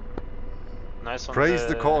 Nice on Praise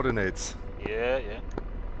the coordinates. Yeah.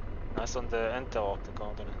 Nice on the enter of the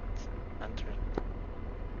coordinate. Entering.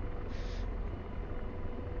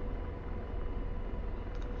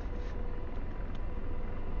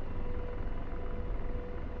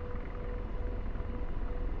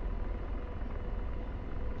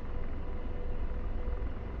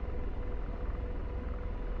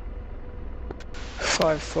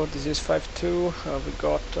 This is 5-2. We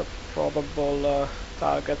got probable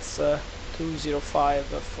targets 205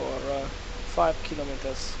 for 5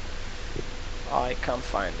 kilometers. I can't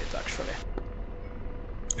find it actually.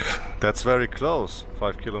 That's very close,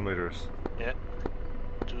 5 kilometers. Yeah,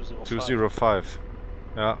 205. 205.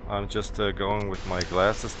 Yeah, I'm just going with my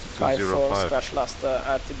glasses to 205. 5-4 scratch last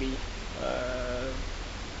RTB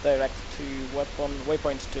direct to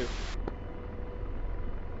waypoint 2.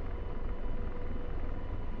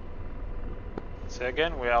 Say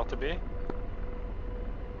again, we are to be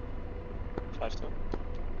 5-2.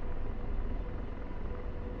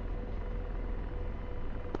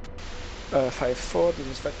 5-4, this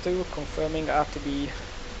is 5-2, confirming RTB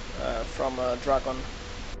from Dragon.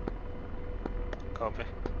 Copy.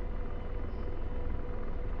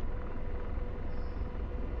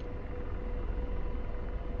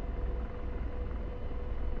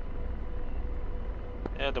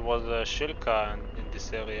 Yeah, there was a Shilka in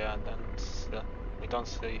this area, and then we don't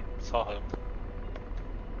saw her.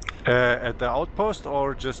 At the outpost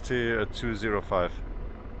or just 205?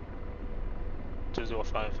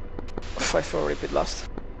 205. 5-4, repeat last.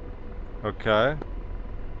 Okay.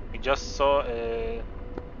 We just saw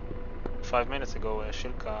 5 minutes ago a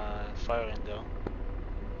Shilka firing there.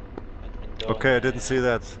 Okay, I didn't see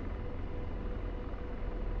that.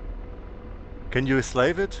 Can you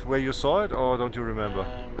slave it where you saw it, or don't you remember?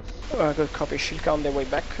 Good copy. Shilka on the way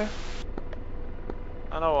back.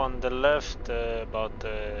 I know on the left about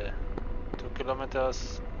 2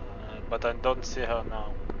 kilometers, but I don't see her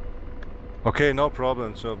now. Okay, no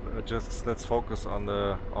problem. So just let's focus on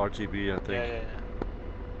the RTB, I think. Yeah.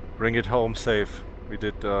 Bring it home safe. We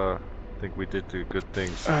did, I think we did good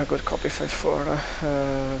things. Good copy,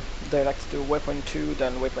 5-4. Direct to waypoint 2,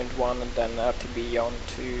 then waypoint 1, and then RTB on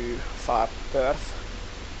to far Perth.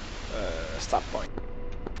 Start point.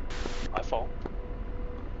 I fall.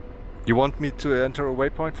 You want me to enter a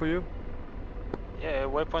waypoint for you? Yeah,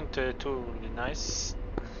 waypoint 2 will be nice.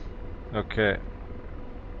 Okay.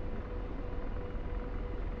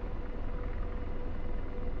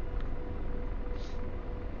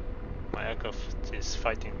 My aircraft is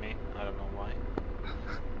fighting me. I don't know why.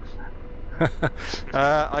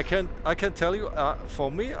 I can tell you.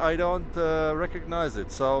 For me, I don't recognize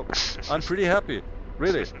it, so I'm pretty happy,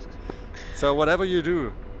 really. So whatever you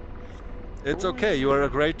do, it's okay. You are a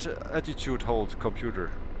great attitude hold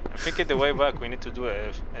computer. I think in the way back we need to do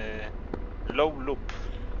a low loop.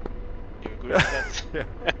 You agree with that?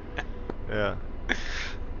 Yeah.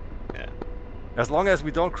 Yeah. As long as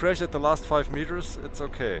we don't crash at the last 5 meters, it's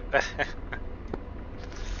okay.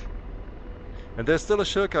 And there's still a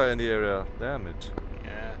Shilka in the area. Damn it.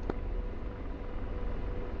 Yeah.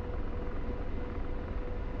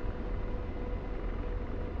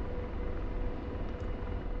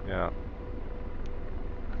 Yeah.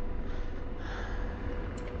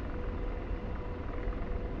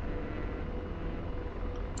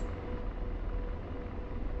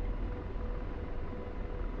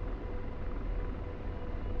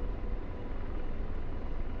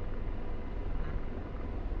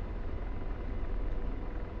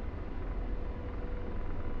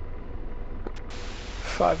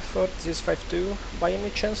 This is 5-2. By any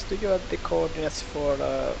chance, do you have the coordinates for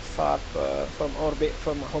FARP from orbit,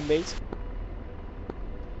 from home base?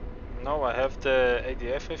 No, I have the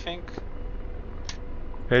ADF, I think.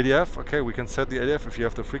 ADF? Okay, we can set the ADF if you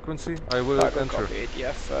have the frequency. I will enter. Copy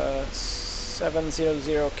ADF 700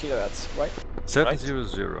 kilohertz, right?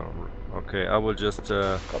 700. Okay, I will just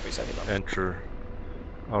enter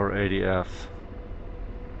our ADF.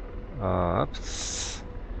 Oops.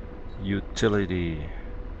 Utility.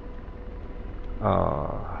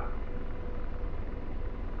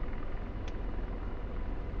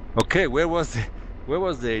 Okay, where was the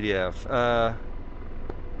ADF?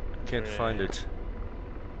 Can't find it.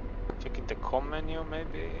 Check in the com menu,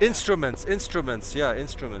 maybe. Instruments. Yeah,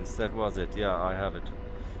 instruments. That was it. Yeah, I have it.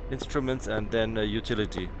 Instruments and then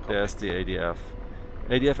utility. Okay. There's the ADF.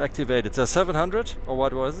 ADF activated. So 700 or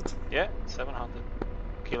what was it? Yeah, 700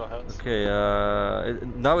 kilohertz. Okay.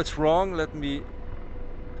 Now it's wrong. Let me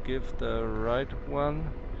give the right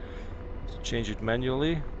one. Let's change it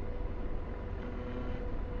manually.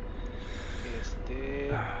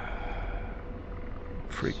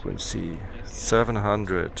 Frequency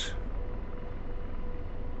 700.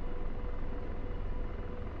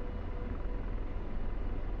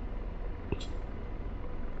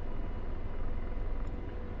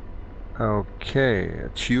 Okay,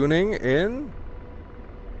 tuning in.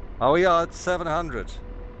 Oh yeah, it's 700.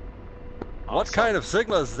 Awesome. What kind of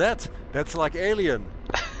signal is that? That's like alien.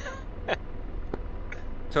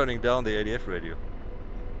 Turning down the ADF radio.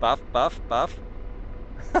 Buff, buff, buff.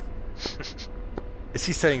 Is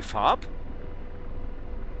he saying FARP?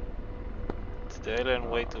 It's the alien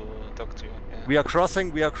way to talk to you. Yeah. We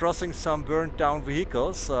are crossing some burnt down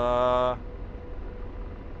vehicles, and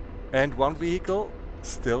one vehicle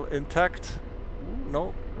still intact. Ooh,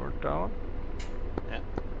 no, burnt down. Yeah.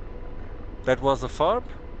 That was the FARP?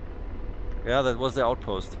 Yeah, that was the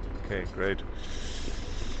outpost. Okay, great.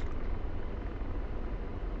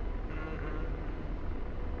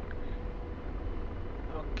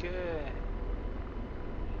 Okay.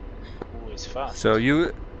 Ooh, it's fast. So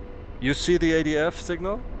you see the ADF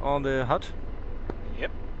signal on the HUD?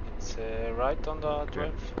 Yep, it's right on the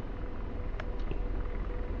drive.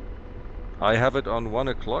 I have it on 1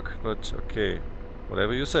 o'clock, but okay,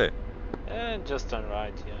 whatever you say. And just on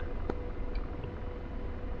right, yeah.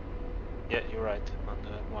 Yeah, you're right, on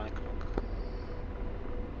the 1 o'clock.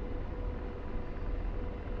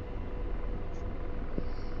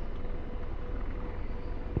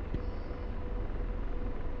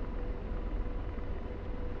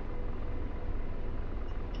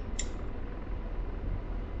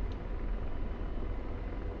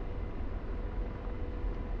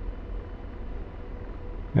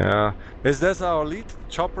 Yeah. Is this our lead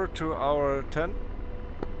chopper to our 10?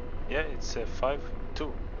 Yeah, it's 5-2.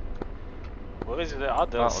 Where is the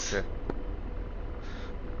others? Ah, okay.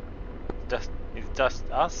 It's just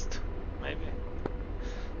us, maybe?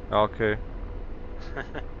 Okay.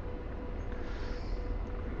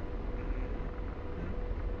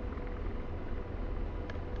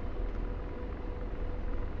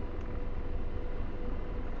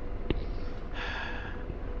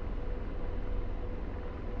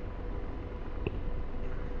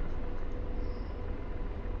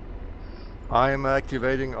 I am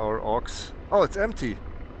activating our aux. Oh, it's empty.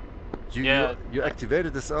 You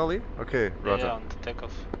activated this early? Okay, roger. Yeah, on the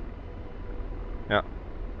takeoff. Yeah.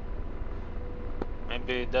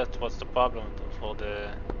 Maybe that was the problem for the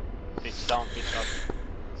pitch down, pitch up.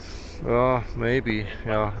 Oh, maybe.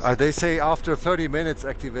 Yeah. They say after 30 minutes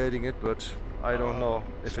activating it, but I don't know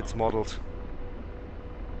if it's modeled.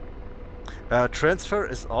 Transfer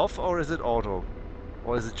is off or is it auto?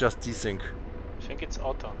 Or is it just desync? I think it's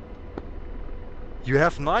auto. You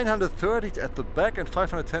have 930 at the back and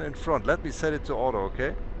 510 in front. Let me set it to auto,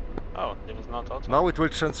 okay? Oh, it was not auto. Now it will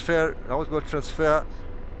transfer. Now it will transfer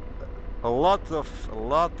a lot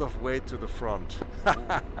of weight to the front.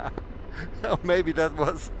 Maybe that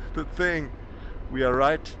was the thing. We are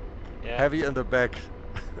right. Yeah. Heavy in the back.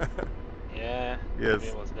 Yeah. Yes. Maybe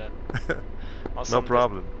it was that. No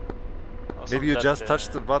problem. Maybe you just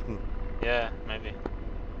touched the button. Yeah, maybe.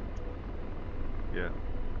 Yeah.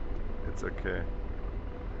 It's okay.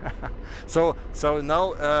 So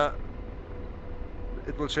now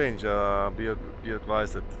it will change. Be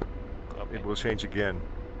advised that it will change again.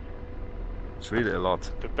 It's really a lot.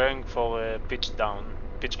 Preparing for pitch down,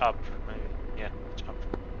 pitch up, maybe. Yeah, pitch up.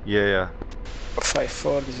 Yeah.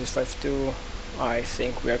 5-4. This is 5-2. I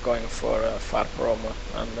think we are going for far prom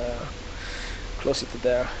and close it to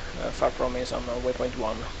there. Far prom is on waypoint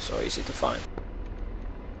 1, so easy to find.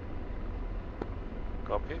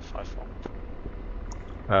 Copy. 5-4.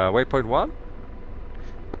 Waypoint 1?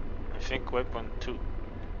 I think waypoint 2.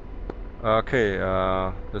 Okay,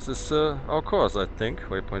 this is our course, I think.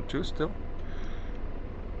 Waypoint 2 still.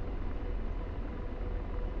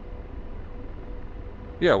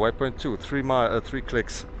 Yeah, waypoint 2. 3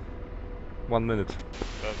 clicks. 1 minute.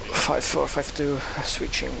 5-4, 5-2,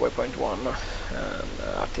 switching waypoint 1 and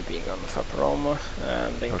RTBing on Faprom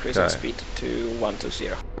and increasing speed to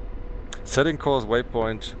 120. Setting course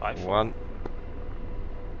waypoint 1.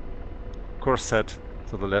 Course set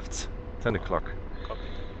to the left, 10 o'clock. Copy.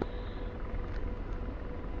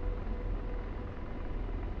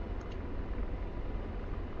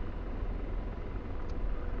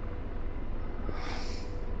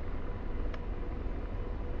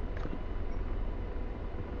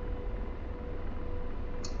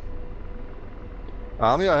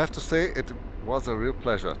 Army, I have to say, it was a real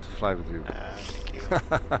pleasure to fly with you. Thank you.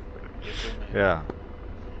 You too, man. Yeah.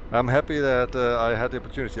 I'm happy that I had the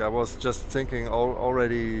opportunity. I was just thinking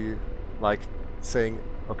already, like saying,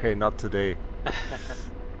 okay, not today.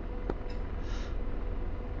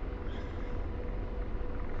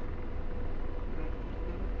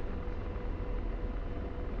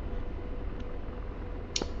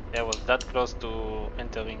 Yeah, was that close to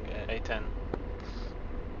entering A10.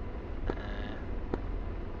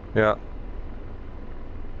 Yeah.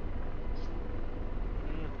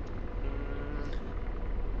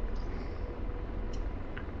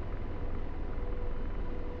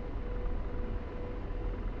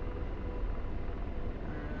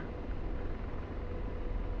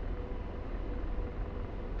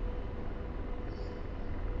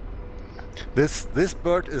 This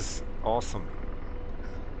bird is awesome.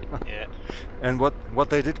 Yeah. And what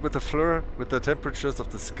they did with the FLIR, with the temperatures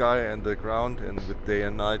of the sky and the ground, and with day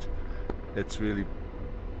and night, it's really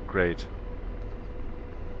great.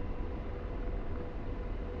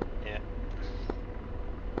 Yeah.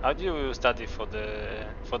 How do you study for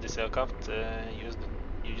this aircraft?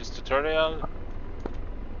 You use tutorial?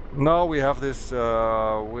 No, we have this. We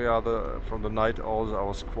are from the Nightowls,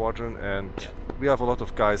 our squadron, and we have a lot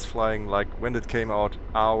of guys flying. Like when it came out,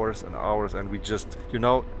 hours and hours, and we just,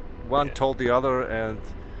 one told the other, and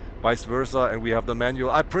vice versa. And we have the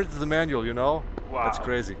manual. I printed the manual. Wow. That's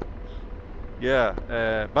crazy.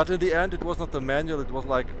 Yeah, but in the end it was not the manual, it was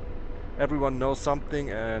like everyone knows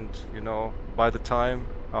something, and you know, by the time,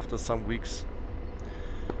 after some weeks,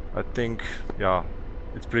 I think, yeah,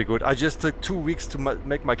 it's pretty good. I just took 2 weeks to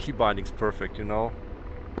make my key bindings perfect, you know?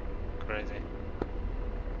 Crazy.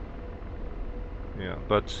 Yeah,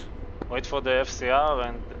 but... Wait for the FCR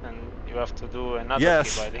and you have to do another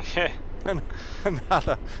yes. key binding.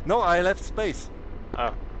 Another. No, I left space.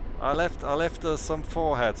 Oh. I left some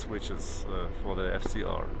forehead switches for the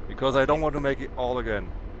FCR because I don't want to make it all again.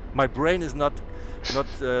 My brain is not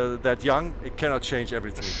that young. It cannot change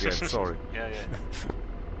everything again. Sorry. Yeah.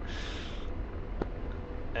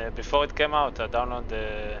 Before it came out, I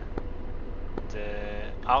downloaded the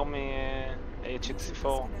Army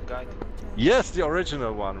AH-64 guide. Yes, the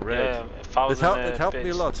original one, right? Yeah, 1,000 it helped me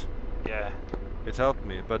a lot. Yeah. It helped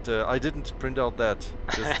me, but I didn't print out that.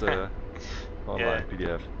 Just online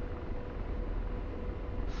PDF.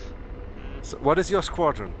 So what is your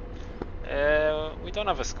squadron? We don't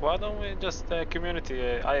have a squadron. We just a community,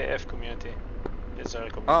 IAF community, Israel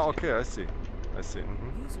community. Ah, okay, I see.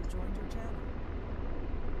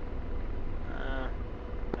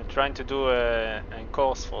 I'm trying to do a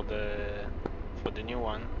course for the new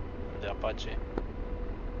one, the Apache.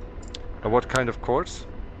 What kind of course?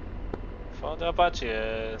 For the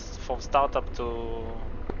Apache, from startup to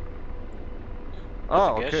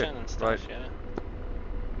navigation and stuff.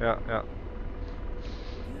 Right. Yeah.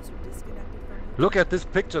 Look at this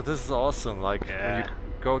picture. This is awesome. Like when you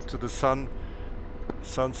go to the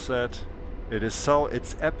sunset,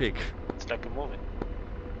 it's epic. It's like a movie.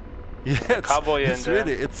 Yeah, cowboy it's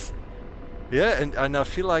really and I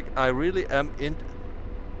feel like I really am in.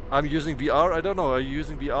 I'm using VR. I don't know. Are you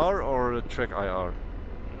using VR or Track IR?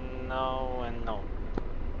 No and no.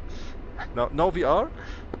 No VR?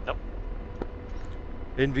 Nope.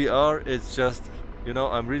 In VR, it's just, you know,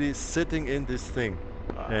 I'm really sitting in this thing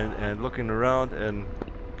and looking around and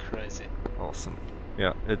crazy. Awesome.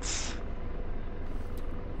 Yeah, it's.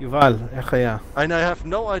 יובל, איך היה? And I have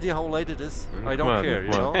no idea how late it is. I don't care,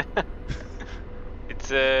 you know.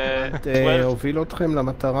 It's הוביל אתכם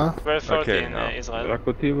למטרה? 12:30 in Israel. רק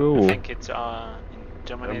אותי והוא. I think it's in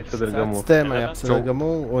Germany. צאצתם, היה בסדר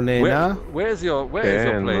גמור, הוא נהנה? Where is your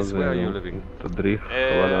place? Where are you living? תדריך,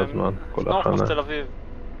 חבל הזמן, כל הכנה. North of Tel Aviv,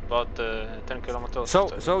 about 10 kilometers.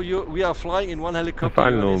 So we are flying in one helicopter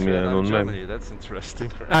in Germany. That's interesting.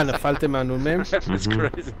 נפלתם מהנ"מ? That's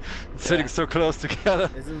crazy. Sitting so close together.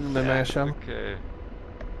 איזה נ"מ היה שם? Okay.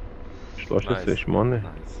 13-8.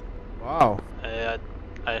 Wow.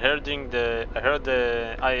 I heard the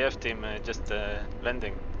IAF team just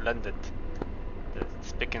landed.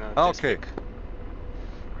 Speaking of okay.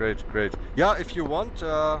 Great. Yeah, if you want,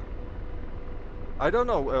 I don't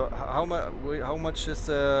know how much is.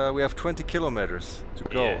 We have 20 kilometers to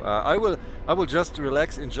go. Yeah. I will just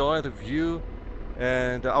relax, enjoy the view.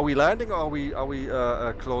 And are we landing or are we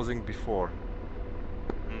closing before?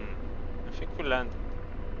 I think we land.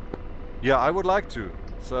 Yeah, I would like to.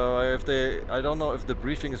 So I don't know if the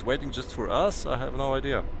briefing is waiting just for us. I have no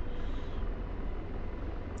idea.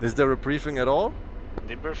 Is there a briefing at all?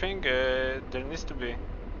 The briefing, there needs to be.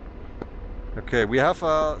 Okay, we have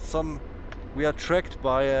we are tracked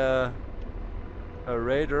by a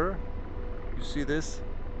radar. You see this?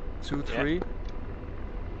 2-3. Yeah.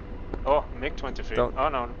 Oh, MiG-23. Oh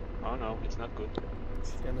no, it's not good.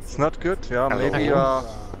 It's not good. Yeah, maybe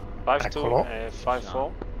 5-2,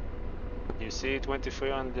 5-4. You see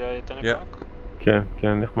 23 on the 10 o'clock?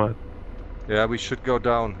 כן, נחמד. Yeah, we should go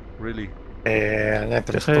down, really.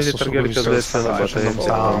 צריך לתרגל כזה אצלנו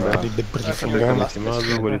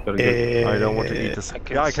I don't want to eat this.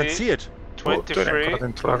 Yeah, I can see it. 23 on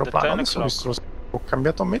the 10 o'clock. Ho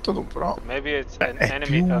cambiato metodo, però Maybe it's an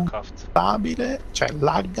enemy aircraft. Stabile, cioè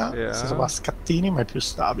lagga, se va a scattini, ma è più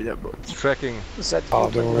stabile. It's tracking.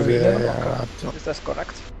 Devo vedere un attimo. Is that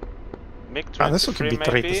correct? Adesso che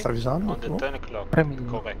bitrate sta avvisando? On the 10 o'clock,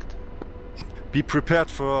 correct. Be prepared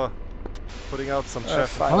for putting out some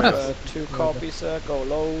chef. 2 copies, go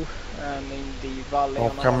low, and in the valley Ho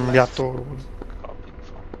cambiato.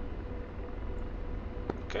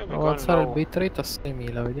 Okay, devo alzare il bitrate a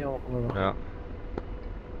 6000, vediamo come va. Yeah.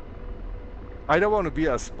 I don't want to be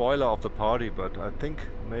a spoiler of the party, but I think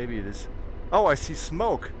maybe this. Oh, I see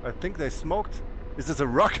smoke. I think they smoked. Is this a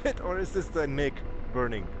rocket or is this the MiG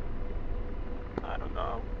burning? I don't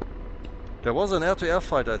know. There was an air-to-air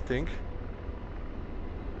fight, I think.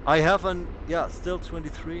 I have still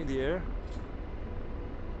 23 in the air.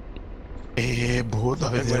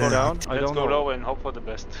 Let's go low and hope for the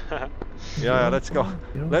best. Yeah, let's go.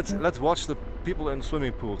 Let's watch the people in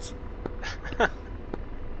swimming pools.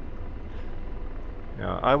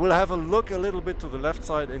 Yeah, I will have a look a little bit to the left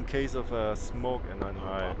side in case of smoke, and then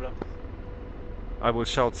I will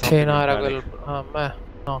shout something. Sì, no, era quello. A me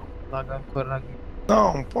no, laga ancora lì.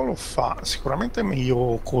 No, un po' lo fa, sicuramente è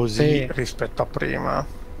meglio così rispetto a prima.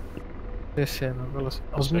 Sì, no, quello sì.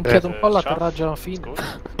 Ho sminchiato un po' l'atterraggio alla fine.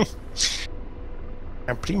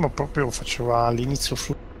 Prima proprio faceva all'inizio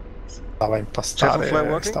stava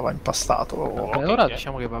impastato. Ora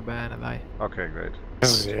diciamo che va bene, dai. Ok, great.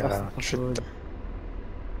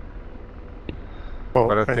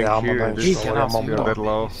 Vediamo, dai,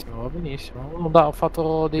 Va benissimo. Ho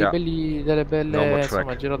fatto delle belle,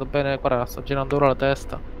 insomma, ha girato bene, guarda, sta girando ora la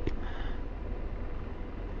testa.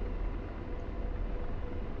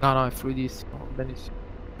 No, è fluidissimo, benissimo.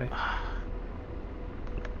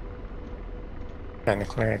 Bene,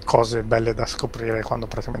 cose belle da scoprire quando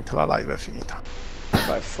praticamente la live è finita.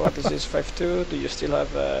 5-4, this is 5-2, do you still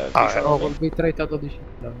have col bitrate a 12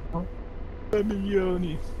 no? 2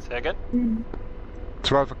 milioni. Second?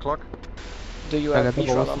 12 o'clock? Do you have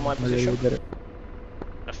visual on my position?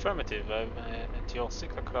 Affirmative, at your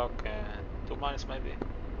 6 o'clock, 2 minus maybe.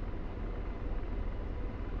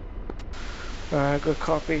 Good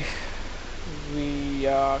copy. We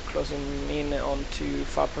are closing in onto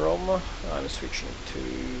FAP-ROM. I'm switching to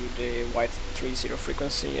the white 30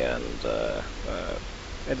 frequency and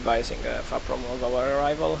advising FAP-ROM of our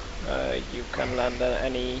arrival. You can land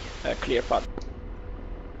any clear path.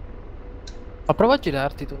 Ma prova a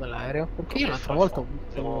girarti tu nell'aereo, perché io l'altra volta ho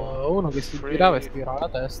visto uno che si girava e si girava la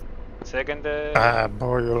testa. Second, io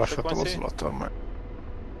ho lasciato lo slot ormai.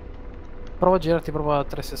 Prova a girarti proprio a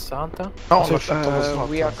 360. No, ho lasciato lo slot.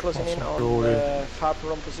 We are closing in on the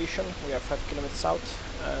FAP-ROM position. We are 5 km south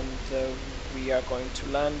and we are going to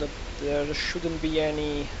land. There shouldn't be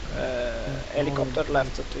any helicopter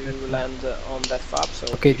left to land on that FAP, so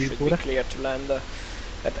you should be clear to land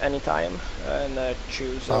at any time and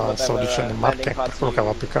choose stavo dicendo Mark, per quello che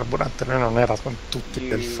aveva più carburante, noi non era con tutti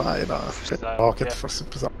del file da rocket, forse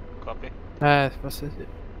pesava. Copy. Forse sì.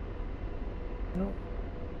 No.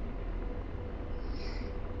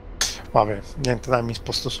 Vabbè, niente, dai, mi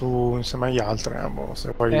sposto su insieme agli altri,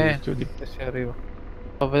 se poi chiudi. Sì, arrivo.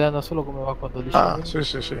 Sto vedendo solo come va quando dici.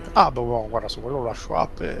 Sì. Guarda, su quello lascio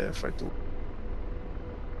up e fai tu.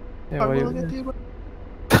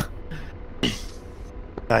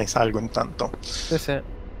 Dai, salgo intanto. Sì.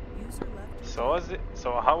 So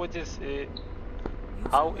how it is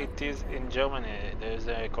in Germany? There's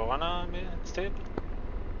a corona still?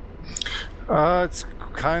 It's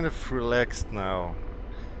kind of relaxed now.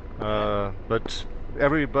 But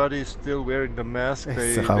everybody's still wearing the mask.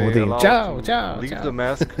 They allowed to leave the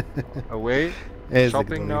mask away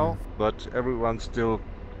shopping now, but everyone's still,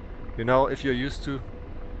 you know, if you're used to.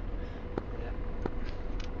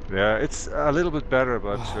 Yeah, it's a little bit better,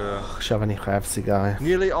 but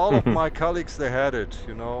nearly all of my colleagues, they had it,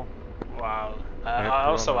 you know. Wow. I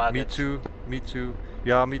also had it. Me too.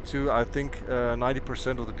 Yeah, me too. I think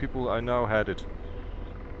 90% of the people I know had it.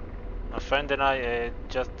 My friend and I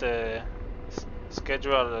just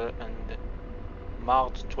scheduled in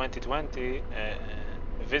March 2020 a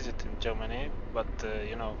visit in Germany, but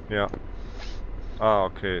you know. Yeah.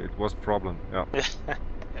 Okay. It was a problem. Yeah.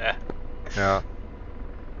 Yeah.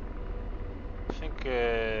 I think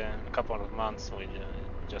in a couple of months we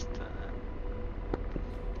just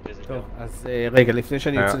visit. טוב, אז רגע, לפני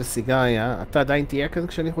שאני יוצא לסיגריה, אתה עדיין תהיה כאן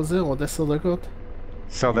כשאני חוזר עוד 10 דקות?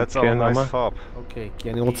 So that's our nice hop. אוקיי,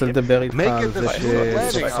 כי אני רוצה לדבר איתך על זה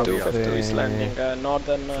שסוף הצלחנו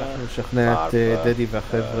לשכנע את דדי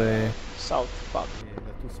והחבר'ה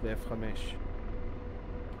לטוס ב-F5.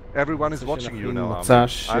 Everyone is watching you now. מוצא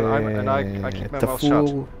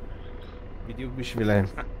תפור בדיוק בשבילהם.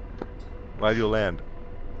 While you land.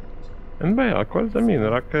 אין בעיה, הכל זמין,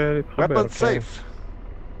 רק להתחבר. Weapon safe.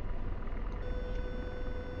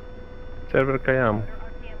 סרבר קיים.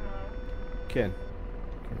 כן.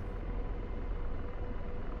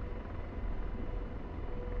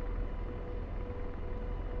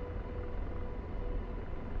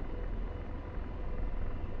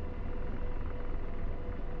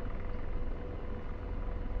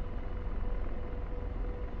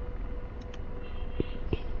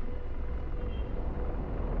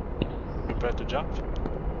 Prepare to jump?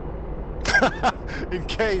 In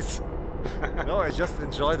case. No, I just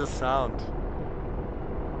enjoy the sound.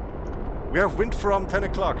 We have wind from 10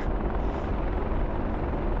 o'clock.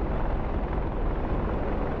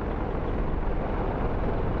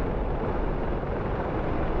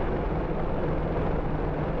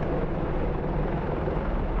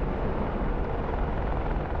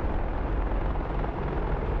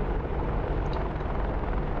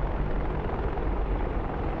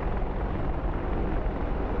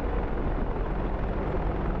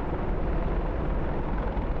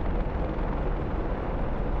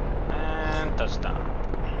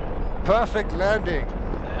 perfect landing.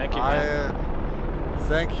 Thank you, man.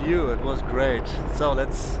 Thank you. It was great. So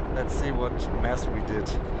let's see what mess we did.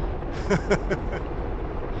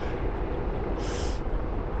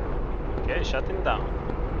 Okay, shutting down.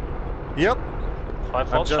 Yep. 5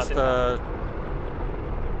 volts, shutting down.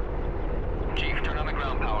 Chief, turn on the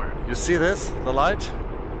ground power. You see this? The light?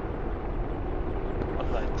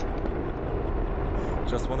 What light?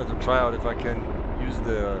 Just wanted to try out if I can use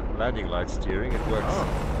the landing light steering. It works.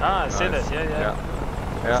 Oh. Ah, I see this.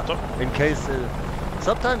 Yeah. In case,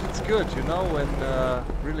 sometimes it's good, you know, when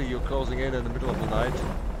really you're closing in the middle of the night.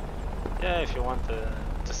 Yeah, if you want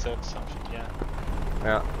to search something, yeah.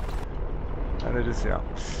 Yeah. And it is, yeah.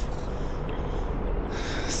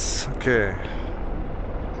 Okay.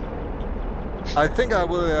 I think I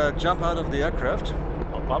will jump out of the aircraft.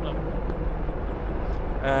 No problem.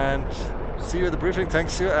 And see you at the briefing.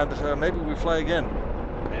 Thanks you, and maybe we fly again.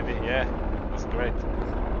 Maybe, yeah. That's great.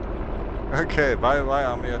 Okay, bye,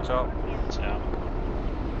 Amir. Ciao. Ciao.